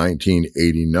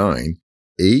 1989,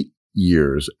 8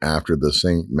 years after the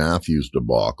St. Matthew's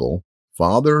debacle,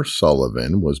 Father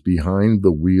Sullivan was behind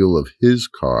the wheel of his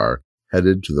car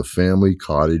headed to the family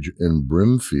cottage in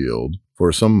Brimfield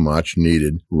for some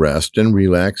much-needed rest and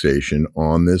relaxation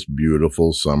on this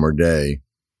beautiful summer day.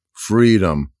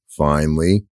 Freedom,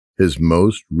 finally. His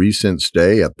most recent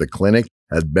stay at the clinic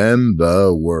had been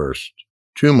the worst.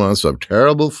 2 months of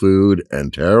terrible food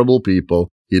and terrible people.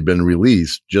 He'd been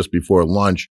released just before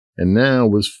lunch and now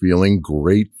was feeling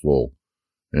grateful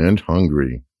and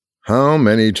hungry. How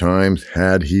many times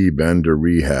had he been to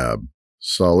rehab?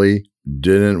 Sully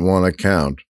didn't want to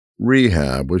count.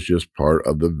 Rehab was just part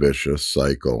of the vicious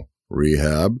cycle.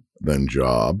 Rehab, then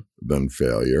job, then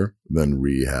failure, then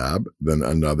rehab, then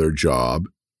another job,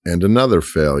 and another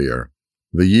failure.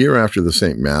 The year after the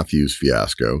St. Matthew's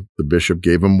fiasco, the bishop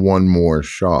gave him one more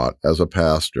shot as a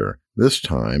pastor, this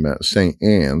time at St.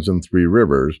 Anne's in Three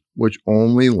Rivers, which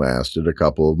only lasted a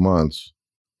couple of months.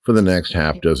 For the next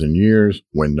half-dozen years,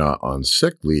 when not on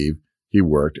sick leave, he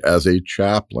worked as a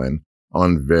chaplain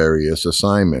on various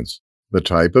assignments, the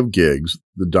type of gigs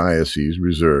the diocese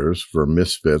reserves for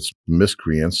misfits,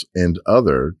 miscreants, and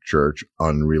other church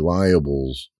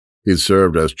unreliables. He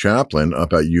served as chaplain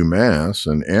up at UMass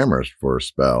and Amherst for a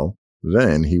spell.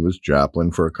 Then he was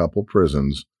chaplain for a couple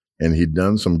prisons, and he'd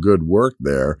done some good work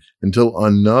there until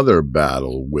another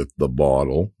battle with the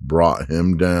bottle brought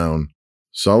him down.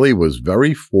 Sully was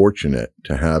very fortunate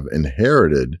to have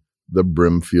inherited the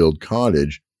Brimfield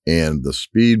cottage and the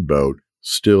speedboat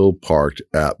still parked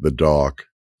at the dock.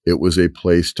 It was a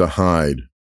place to hide,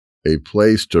 a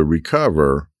place to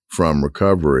recover from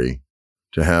recovery,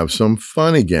 to have some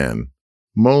fun again.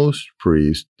 Most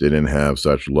priests didn't have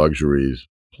such luxuries.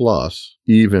 Plus,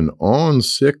 even on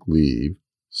sick leave,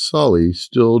 Sully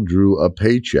still drew a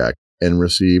paycheck and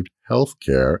received health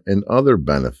care and other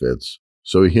benefits,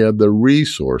 so he had the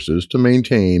resources to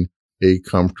maintain a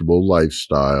comfortable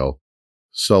lifestyle.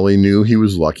 Sully knew he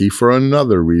was lucky for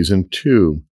another reason,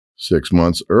 too. 6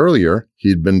 months earlier,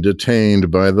 he'd been detained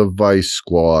by the Vice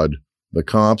Squad. The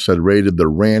cops had raided the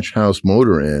Ranch House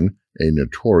Motor Inn, a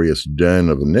notorious den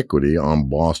of iniquity on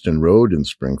Boston Road in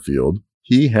Springfield.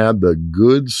 He had the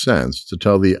good sense to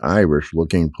tell the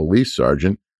Irish-looking police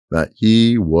sergeant that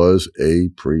he was a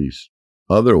priest.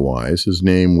 Otherwise, his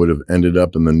name would have ended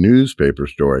up in the newspaper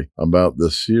story about the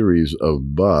series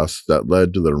of busts that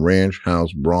led to the Ranch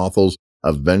House brothel's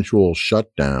eventual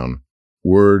shutdown.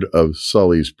 Word of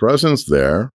Sully's presence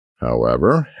there,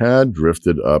 however, had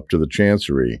drifted up to the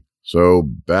Chancery, so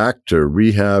back to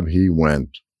rehab he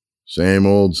went. Same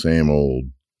old, same old.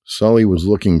 Sully was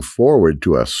looking forward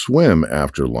to a swim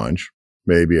after lunch,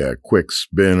 maybe a quick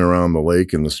spin around the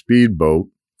lake in the speedboat,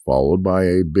 followed by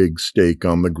a big steak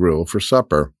on the grill for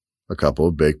supper, a couple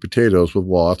of baked potatoes with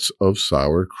lots of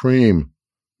sour cream,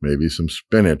 maybe some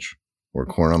spinach or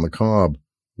corn on the cob,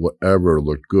 whatever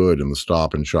looked good in the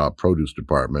Stop and Shop produce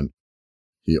department.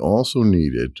 He also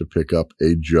needed to pick up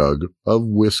a jug of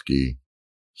whiskey.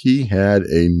 He had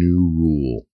a new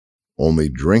rule: only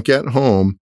drink at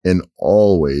home and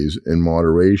always in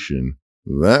moderation.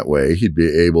 That way he'd be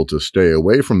able to stay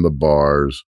away from the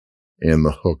bars and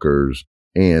the hookers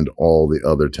and all the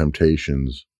other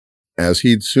temptations. As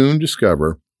he'd soon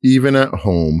discover, even at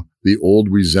home, the old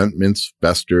resentments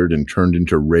festered and turned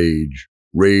into rage.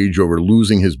 Rage over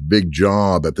losing his big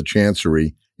job at the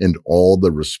Chancery and all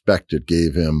the respect it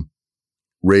gave him.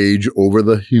 Rage over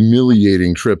the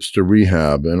humiliating trips to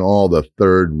rehab and all the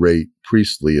third-rate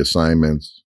priestly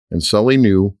assignments. And Sully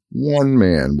knew one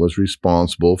man was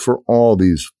responsible for all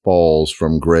these falls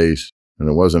from grace, and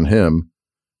it wasn't him,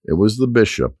 it was the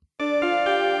bishop.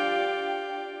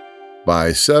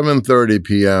 By 7:30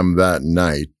 p.m. that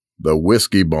night, the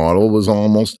whiskey bottle was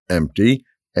almost empty,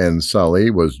 and Sully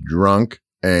was drunk,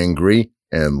 angry,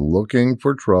 and looking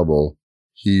for trouble.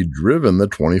 He'd driven the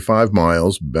 25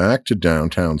 miles back to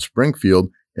downtown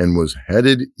Springfield and was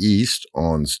headed east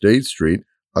on State Street,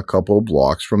 a couple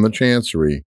blocks from the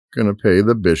Chancery, gonna pay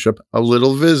the bishop a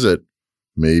little visit,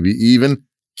 maybe even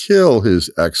kill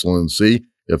His Excellency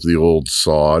if the old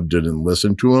sod didn't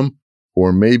listen to him.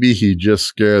 Or maybe he just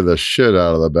scared the shit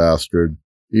out of the bastard.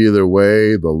 Either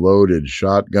way, the loaded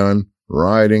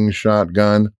riding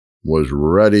shotgun, was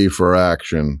ready for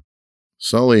action.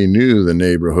 Sully knew the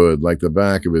neighborhood like the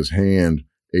back of his hand,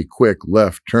 a quick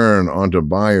left turn onto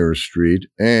Byers Street,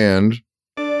 and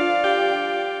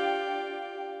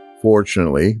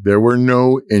fortunately, there were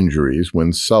no injuries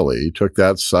when Sully took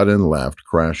that sudden left,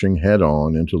 crashing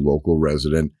head-on into local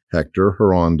resident Hector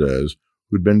Hernandez,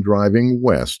 who'd been driving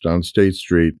west on State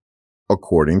Street.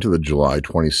 According to the July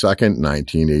 22,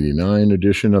 1989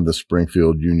 edition of the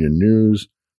Springfield Union News,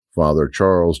 Father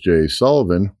Charles J.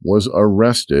 Sullivan was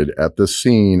arrested at the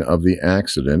scene of the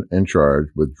accident and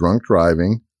charged with drunk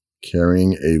driving,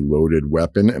 carrying a loaded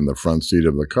weapon in the front seat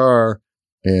of the car,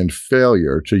 and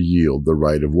failure to yield the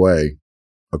right-of-way.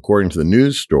 According to the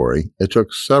news story, it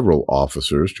took several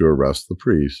officers to arrest the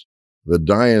priest. The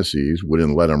diocese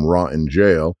wouldn't let him rot in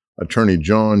jail. Attorney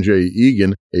John J.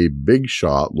 Egan, a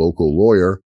big-shot local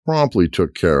lawyer, promptly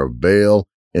took care of bail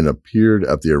and appeared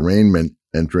at the arraignment,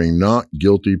 entering not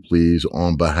guilty pleas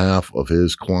on behalf of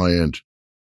his client.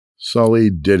 Sully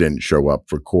didn't show up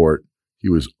for court. He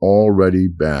was already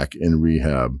back in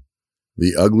rehab.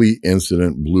 The ugly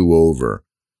incident blew over.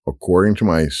 According to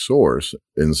my source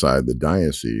inside the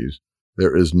diocese,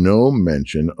 there is no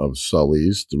mention of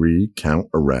Sully's 3-count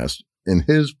arrest in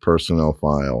his personnel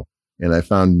file, and I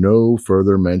found no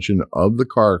further mention of the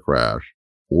car crash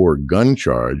or gun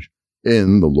charge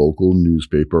in the local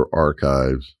newspaper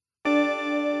archives.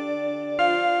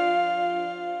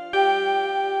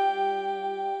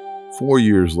 Four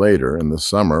years later, in the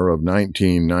summer of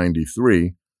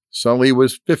 1993, Sully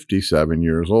was 57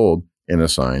 years old and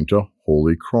assigned to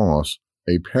Holy Cross,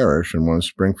 a parish in one of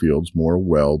Springfield's more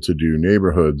well-to-do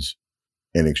neighborhoods.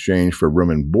 In exchange for room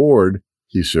and board,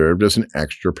 he served as an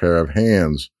extra pair of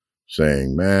hands,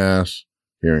 saying Mass,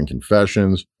 hearing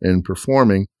confessions, and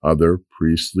performing other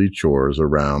priestly chores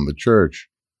around the church.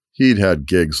 He'd had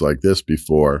gigs like this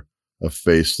before, a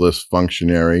faceless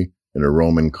functionary in a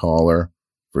Roman collar,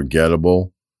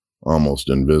 forgettable, almost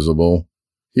invisible.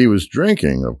 He was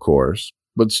drinking, of course,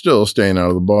 but still staying out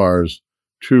of the bars.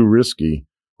 Too risky.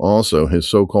 Also, his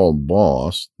so-called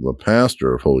boss, the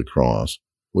pastor of Holy Cross,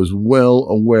 was well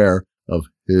aware of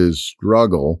his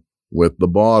struggle with the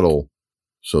bottle.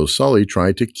 So Sully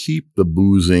tried to keep the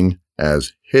boozing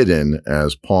as hidden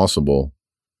as possible.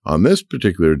 On this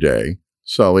particular day,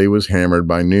 Sully was hammered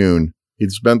by noon.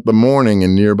 He'd spent the morning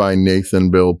in nearby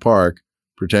Nathanville Park,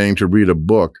 pretending to read a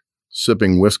book,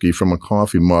 sipping whiskey from a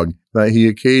coffee mug that he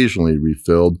occasionally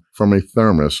refilled from a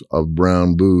thermos of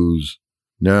brown booze.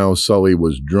 Now Sully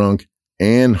was drunk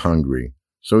and hungry,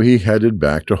 so he headed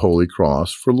back to Holy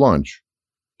Cross for lunch.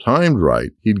 Timed right,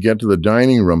 he'd get to the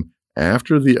dining room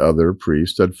after the other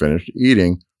priest had finished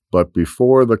eating, but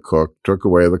before the cook took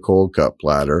away the cold cut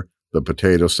platter, the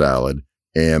potato salad,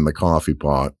 and the coffee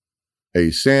pot.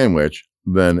 A sandwich,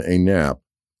 then a nap.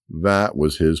 That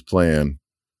was his plan.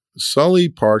 Sully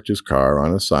parked his car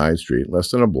on a side street less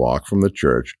than a block from the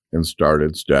church and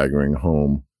started staggering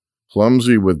home.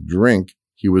 Clumsy with drink,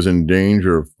 he was in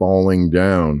danger of falling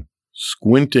down.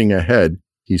 Squinting ahead,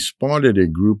 he spotted a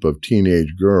group of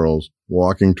teenage girls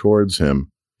walking towards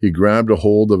him. He grabbed a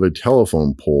hold of a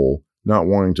telephone pole, not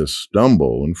wanting to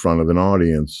stumble in front of an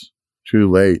audience.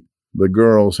 Too late. The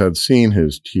girls had seen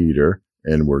his teeter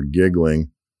and were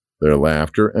giggling. Their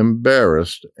laughter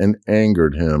embarrassed and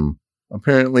angered him.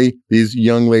 Apparently, these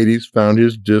young ladies found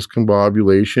his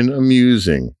discombobulation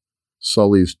amusing.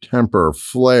 Sully's temper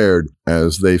flared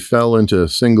as they fell into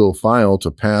single file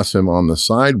to pass him on the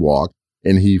sidewalk,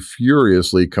 and he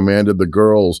furiously commanded the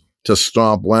girls to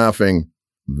stop laughing.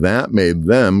 That made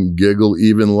them giggle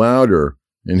even louder,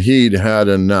 and he'd had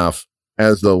enough.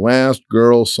 As the last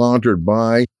girl sauntered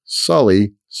by,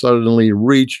 Sully suddenly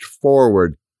reached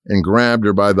forward and grabbed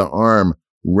her by the arm,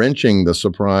 wrenching the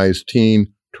surprised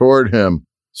teen toward him.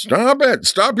 "Stop it!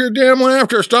 Stop your damn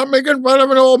laughter! Stop making fun of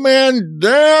an old man!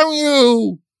 Damn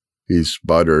you!" he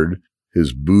sputtered,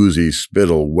 his boozy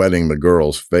spittle wetting the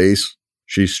girl's face.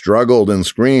 She struggled and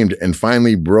screamed and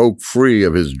finally broke free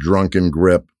of his drunken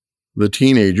grip. The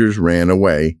teenagers ran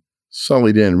away.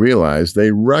 Sully didn't realize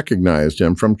they recognized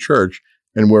him from church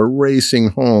and were racing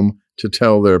home to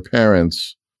tell their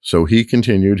parents. So he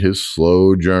continued his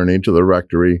slow journey to the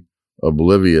rectory,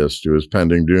 oblivious to his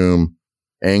pending doom.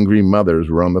 Angry mothers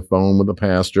were on the phone with the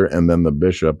pastor and then the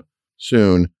bishop.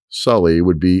 Soon, Sully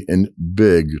would be in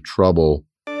big trouble.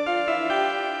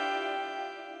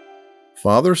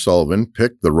 Father Sullivan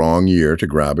picked the wrong year to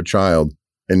grab a child.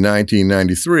 In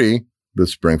 1993, the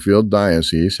Springfield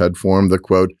Diocese had formed the,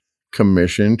 quote,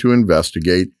 Commission to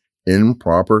Investigate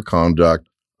Improper Conduct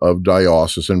of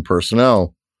diocesan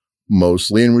personnel,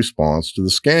 mostly in response to the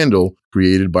scandal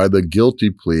created by the guilty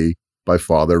plea by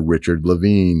Father Richard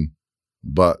Levine.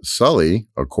 But Sully,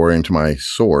 according to my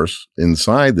source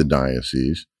inside the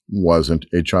diocese, wasn't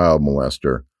a child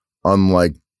molester,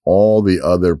 unlike all the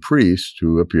other priests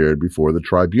who appeared before the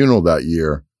tribunal that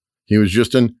year. He was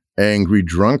just an angry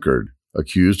drunkard,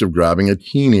 accused of grabbing a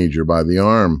teenager by the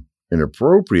arm.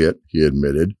 Inappropriate, he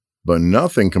admitted, but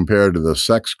nothing compared to the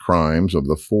sex crimes of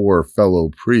the 4 fellow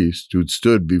priests who'd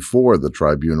stood before the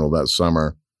tribunal that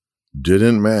summer.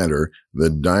 Didn't matter. The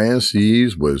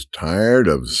diocese was tired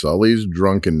of Sully's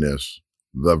drunkenness.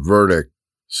 The verdict: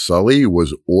 Sully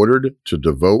was ordered to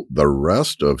devote the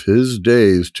rest of his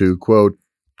days to, quote,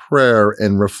 prayer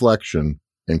and reflection,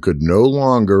 and could no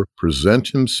longer present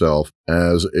himself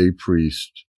as a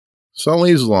priest.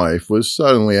 Sully's life was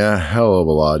suddenly a hell of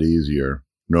a lot easier.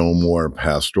 No more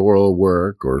pastoral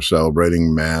work or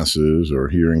celebrating masses or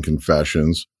hearing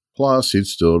confessions. Plus, he'd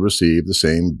still receive the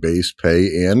same base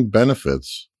pay and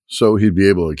benefits, so he'd be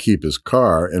able to keep his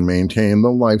car and maintain the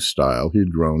lifestyle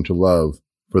he'd grown to love.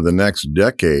 For the next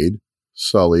decade,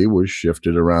 Sully was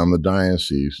shifted around the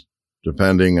diocese,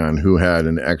 depending on who had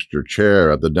an extra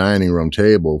chair at the dining room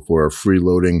table for a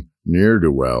freeloading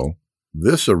ne'er-do-well.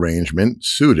 This arrangement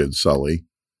suited Sully.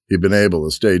 He'd been able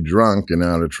to stay drunk and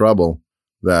out of trouble,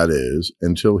 that is,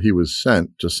 until he was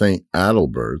sent to St.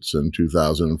 Adalbert's in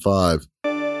 2005.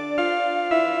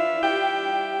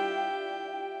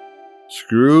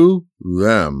 "Screw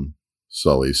them,"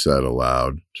 Sully said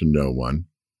aloud to no one.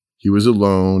 He was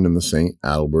alone in the St.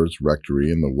 Adalbert's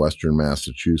Rectory in the western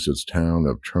Massachusetts town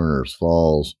of Turners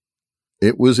Falls.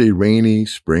 It was a rainy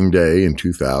spring day in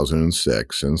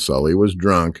 2006, and Sully was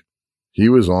drunk. He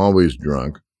was always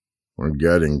drunk, or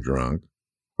getting drunk,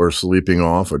 or sleeping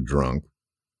off a drunk.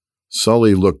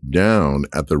 Sully looked down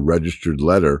at the registered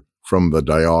letter from the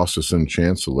diocesan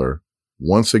chancellor.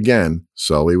 Once again,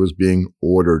 Sully was being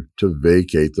ordered to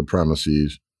vacate the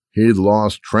premises. He'd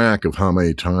lost track of how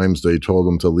many times they told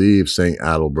him to leave St.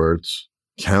 Adalbert's.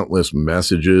 Countless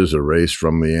messages erased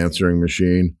from the answering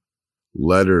machine.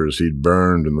 Letters he'd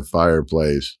burned in the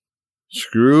fireplace.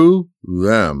 "Screw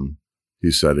them," he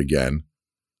said again.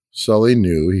 Sully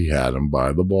knew he had him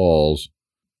by the balls.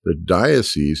 The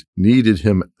diocese needed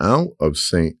him out of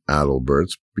St.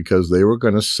 Adalbert's because they were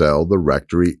going to sell the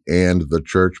rectory and the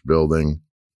church building.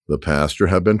 The pastor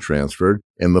had been transferred,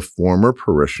 and the former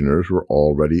parishioners were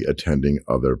already attending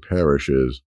other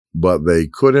parishes. But they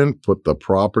couldn't put the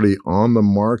property on the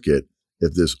market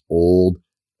if this old,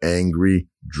 angry,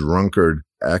 drunkard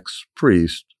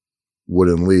ex-priest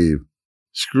wouldn't leave.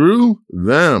 "Screw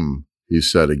them," he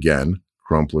said again,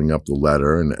 crumpling up the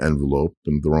letter and envelope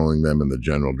and throwing them in the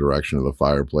general direction of the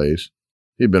fireplace.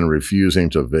 He'd been refusing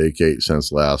to vacate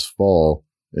since last fall,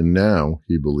 and now,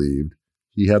 he believed,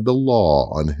 he had the law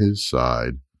on his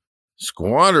side.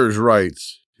 "Squatters'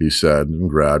 rights," he said, and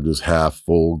grabbed his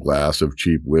half-full glass of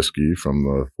cheap whiskey from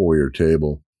the foyer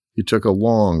table. He took a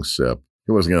long sip.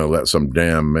 He wasn't going to let some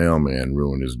damn mailman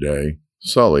ruin his day.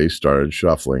 Sully started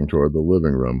shuffling toward the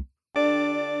living room.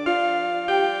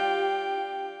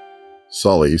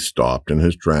 Sully stopped in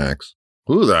his tracks.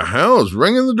 "Who the hell is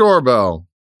ringing the doorbell?"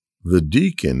 The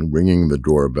deacon ringing the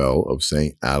doorbell of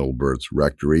St. Adalbert's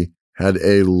Rectory had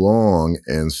a long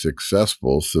and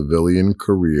successful civilian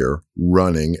career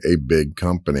running a big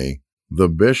company. The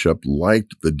bishop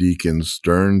liked the deacon's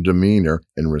stern demeanor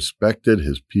and respected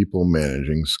his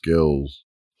people-managing skills.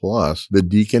 Plus, the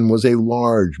deacon was a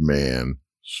large man,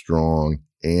 strong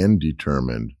and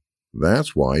determined.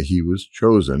 That's why he was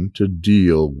chosen to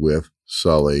deal with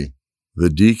Sully. The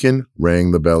deacon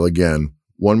rang the bell again.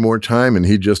 One more time, and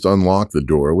he just unlocked the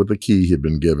door with the key he'd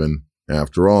been given.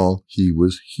 After all, he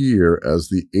was here as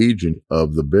the agent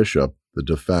of the bishop, the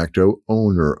de facto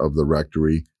owner of the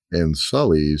rectory, and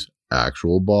Sully's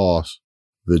actual boss.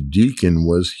 The deacon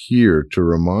was here to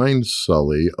remind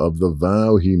Sully of the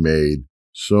vow he made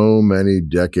so many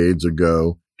decades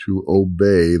ago to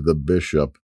obey the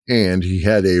bishop, and he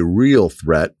had a real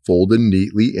threat folded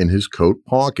neatly in his coat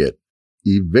pocket.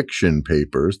 Eviction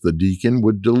papers the deacon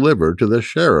would deliver to the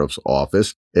sheriff's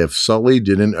office if Sully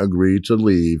didn't agree to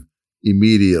leave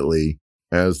immediately.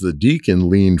 As the deacon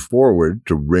leaned forward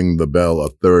to ring the bell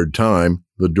a third time,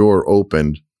 the door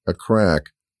opened a crack.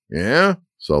 "Yeah?"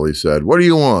 Sully said. "What do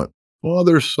you want?"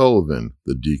 "Father Sullivan,"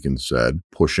 the deacon said,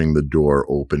 pushing the door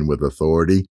open with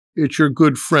authority. "It's your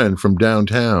good friend from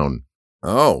downtown."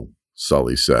 "Oh,"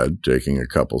 Sully said, taking a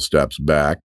couple steps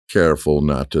back, careful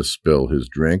not to spill his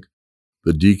drink.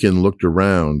 The deacon looked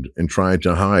around and tried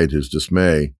to hide his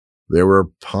dismay. There were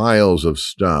piles of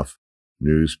stuff: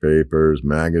 newspapers,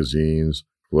 magazines,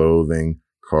 clothing,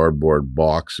 cardboard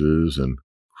boxes and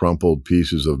crumpled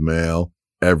pieces of mail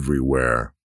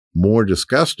everywhere. More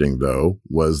disgusting, though,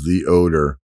 was the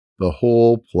odor. The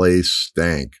whole place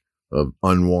stank of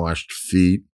unwashed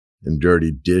feet and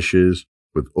dirty dishes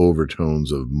with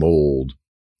overtones of mold.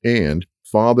 And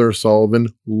Father Sullivan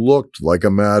looked like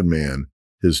a madman.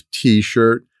 His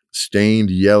T-shirt, stained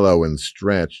yellow and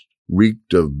stretched,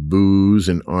 reeked of booze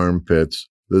and armpits.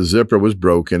 The zipper was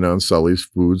broken on Sully's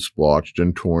food-splotched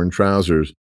and torn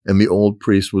trousers, and the old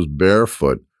priest was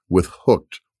barefoot with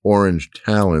hooked orange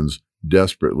talons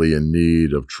desperately in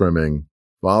need of trimming.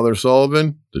 "Father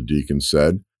Sullivan," the deacon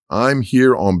said, "I'm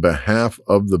here on behalf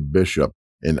of the bishop,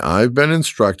 and I've been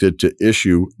instructed to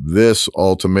issue this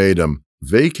ultimatum.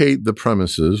 Vacate the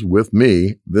premises with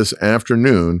me this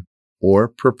afternoon, or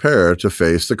prepare to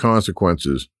face the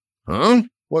consequences." "Huh?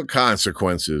 What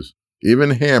consequences?"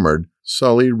 Even hammered,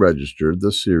 Sully registered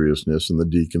the seriousness in the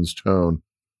deacon's tone.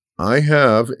 "I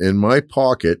have in my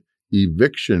pocket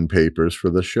eviction papers for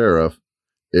the sheriff.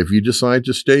 If you decide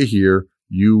to stay here,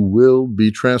 you will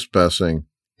be trespassing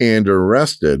and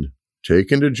arrested,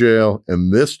 taken to jail,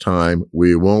 and this time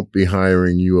we won't be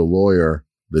hiring you a lawyer."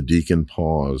 The deacon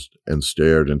paused and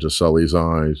stared into Sully's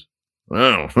eyes.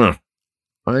 "Oh,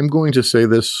 I'm going to say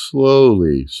this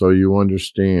slowly so you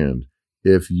understand.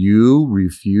 If you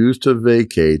refuse to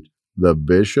vacate, the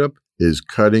bishop is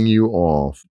cutting you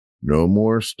off. No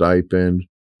more stipend,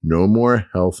 no more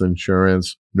health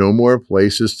insurance, no more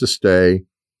places to stay."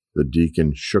 The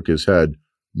deacon shook his head.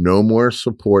 "No more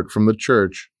support from the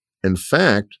church. In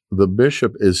fact, the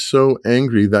bishop is so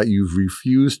angry that you've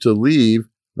refused to leave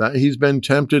that he's been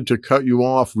tempted to cut you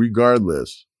off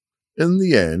regardless. In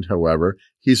the end, however,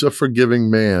 he's a forgiving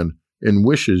man and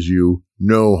wishes you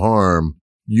no harm.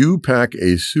 You pack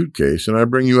a suitcase and I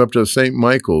bring you up to St.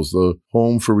 Michael's, the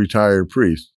home for retired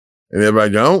priests. And if I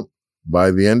don't,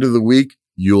 by the end of the week,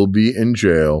 you'll be in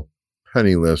jail,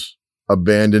 penniless,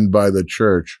 abandoned by the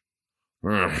church."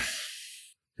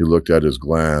 He looked at his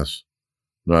glass,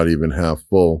 not even half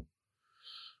full.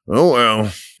 "Oh,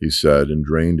 well," he said, and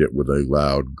drained it with a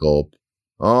loud gulp.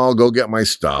 "I'll go get my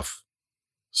stuff."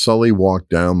 Sully walked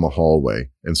down the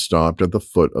hallway and stopped at the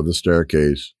foot of the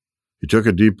staircase. He took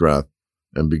a deep breath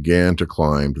and began to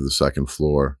climb to the second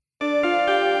floor.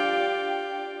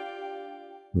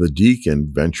 The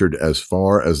deacon ventured as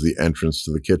far as the entrance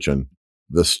to the kitchen.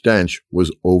 The stench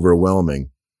was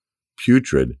overwhelming.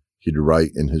 Putrid, he'd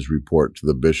write in his report to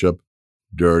the bishop.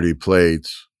 Dirty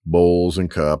plates, bowls, and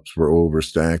cups were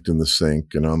overstacked in the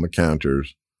sink and on the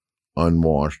counters.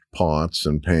 Unwashed pots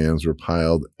and pans were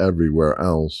piled everywhere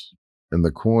else. In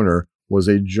the corner was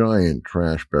a giant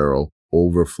trash barrel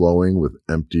overflowing with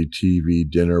empty TV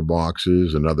dinner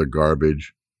boxes and other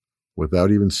garbage.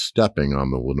 Without even stepping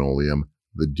on the linoleum,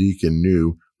 the deacon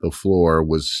knew the floor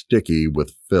was sticky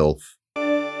with filth.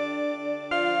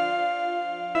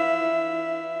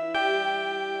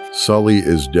 Sully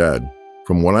is dead.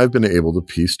 From what I've been able to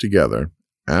piece together,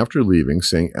 after leaving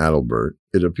St. Adalbert,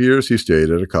 it appears he stayed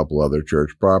at a couple other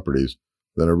church properties,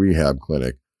 then a rehab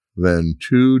clinic, then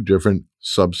 2 different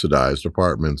subsidized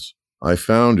apartments. I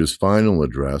found his final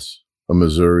address, a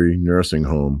Missouri nursing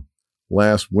home.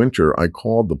 Last winter, I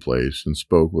called the place and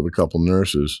spoke with a couple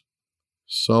nurses.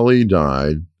 Sully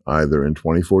died either in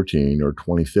 2014 or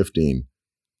 2015.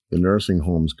 The nursing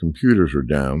home's computers were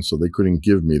down, so they couldn't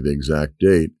give me the exact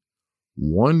date.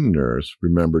 One nurse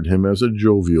remembered him as a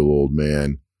jovial old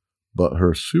man, but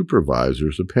her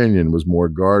supervisor's opinion was more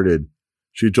guarded.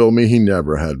 She told me he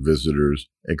never had visitors,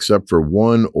 except for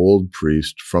one old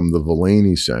priest from the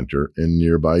Villani Center in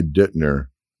nearby Dittner.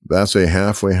 That's a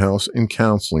halfway house and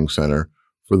counseling center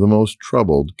for the most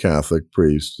troubled Catholic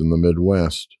priests in the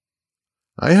Midwest.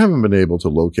 I haven't been able to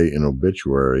locate an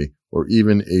obituary or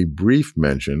even a brief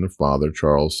mention of Father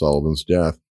Charles Sullivan's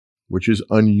death, which is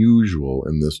unusual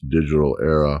in this digital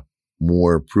era.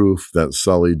 More proof that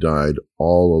Sully died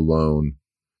all alone,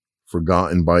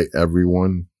 forgotten by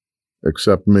everyone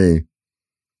except me,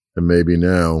 and maybe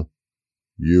now,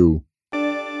 you.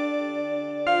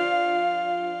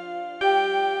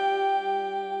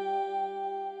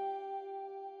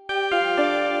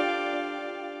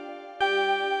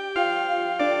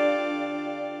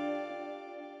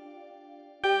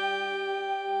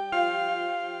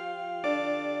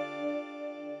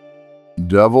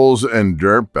 Devils and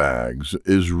Dirtbags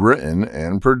is written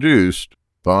and produced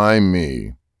by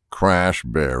me, Crash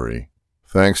Berry.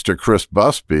 Thanks to Chris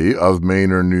Busby of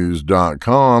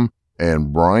MainerNews.com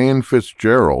and Brian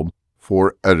Fitzgerald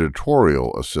for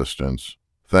editorial assistance.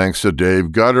 Thanks to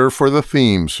Dave Gutter for the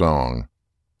theme song.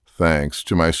 Thanks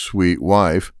to my sweet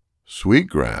wife,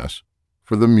 Sweetgrass,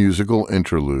 for the musical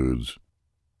interludes.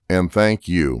 and thank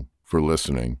you for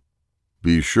listening.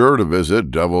 Be sure to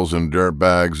visit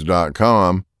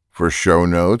devilsanddirtbags.com for show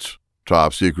notes,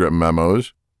 top secret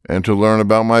memos, and to learn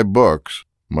about my books,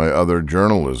 my other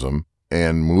journalism,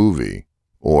 and movie,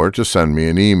 or to send me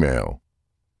an email.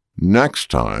 Next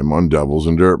time on Devils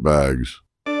and Dirtbags.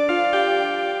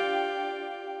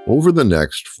 Over the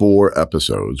next 4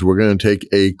 episodes, we're going to take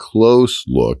a close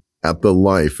look at the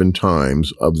life and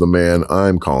times of the man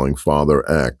I'm calling Father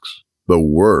X, the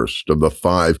worst of the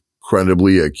 5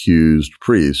 credibly accused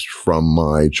priests from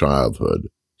my childhood.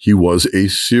 He was a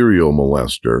serial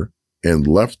molester and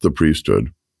left the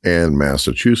priesthood and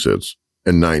Massachusetts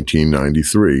in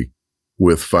 1993.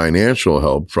 With financial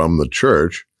help from the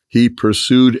church, he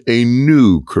pursued a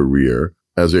new career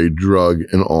as a drug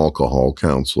and alcohol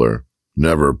counselor.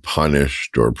 Never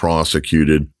punished or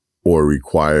prosecuted or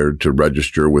required to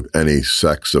register with any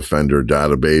sex offender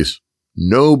database,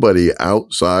 nobody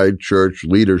outside church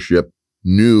leadership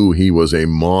knew he was a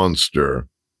monster.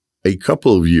 A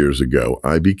couple of years ago,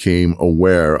 I became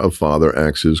aware of Father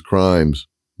X's crimes.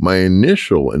 My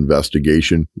initial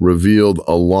investigation revealed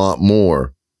a lot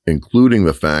more, including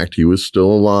the fact he was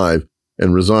still alive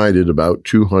and resided about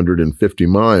 250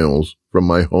 miles from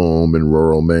my home in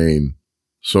rural Maine.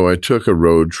 So I took a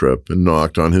road trip and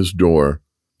knocked on his door,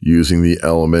 using the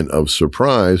element of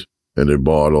surprise and a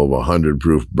bottle of 100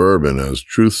 proof bourbon as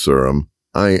truth serum.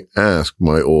 I asked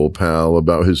my old pal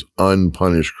about his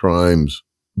unpunished crimes.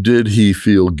 Did he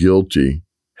feel guilty?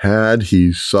 Had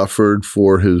he suffered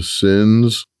for his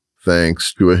sins?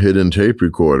 Thanks to a hidden tape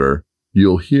recorder,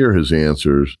 you'll hear his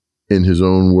answers in his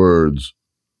own words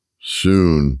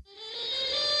soon.